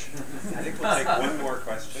 Josh. I think we'll take one more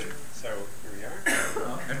question. So here we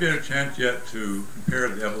are. Have you had a chance yet to compare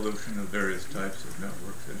the evolution of various types of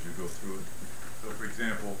networks as you go through it? So for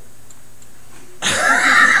example,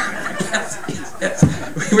 Yes.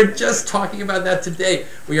 We were just talking about that today.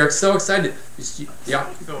 We are so excited.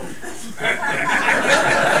 Yeah. So,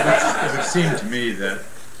 it would seem to me that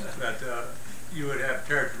you would have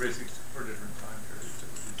characteristics for different time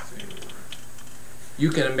periods. You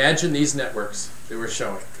can imagine these networks that we're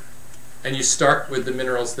showing, and you start with the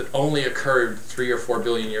minerals that only occurred 3 or 4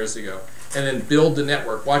 billion years ago, and then build the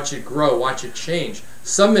network, watch it grow, watch it change.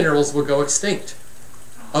 Some minerals will go extinct.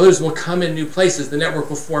 Others will come in new places. The network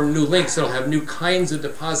will form new links. It'll have new kinds of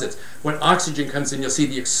deposits. When oxygen comes in, you'll see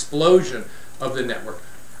the explosion of the network.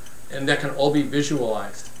 And that can all be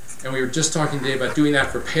visualized. And we were just talking today about doing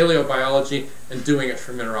that for paleobiology and doing it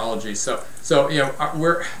for mineralogy. So you know,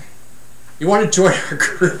 you want to join our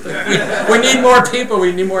group? We need more people.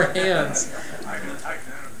 We need more hands.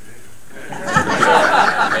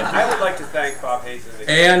 I would like to thank Bob Hazen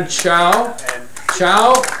and Chow, and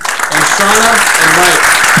Shauna and Mike.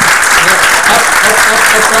 Up.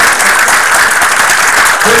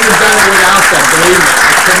 Couldn't have done it without them, believe me.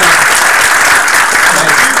 I could not.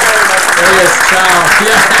 There he is, Chow.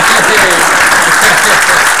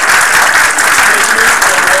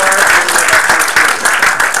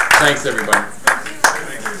 Thanks, everybody.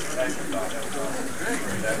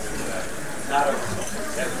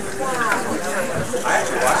 I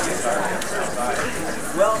actually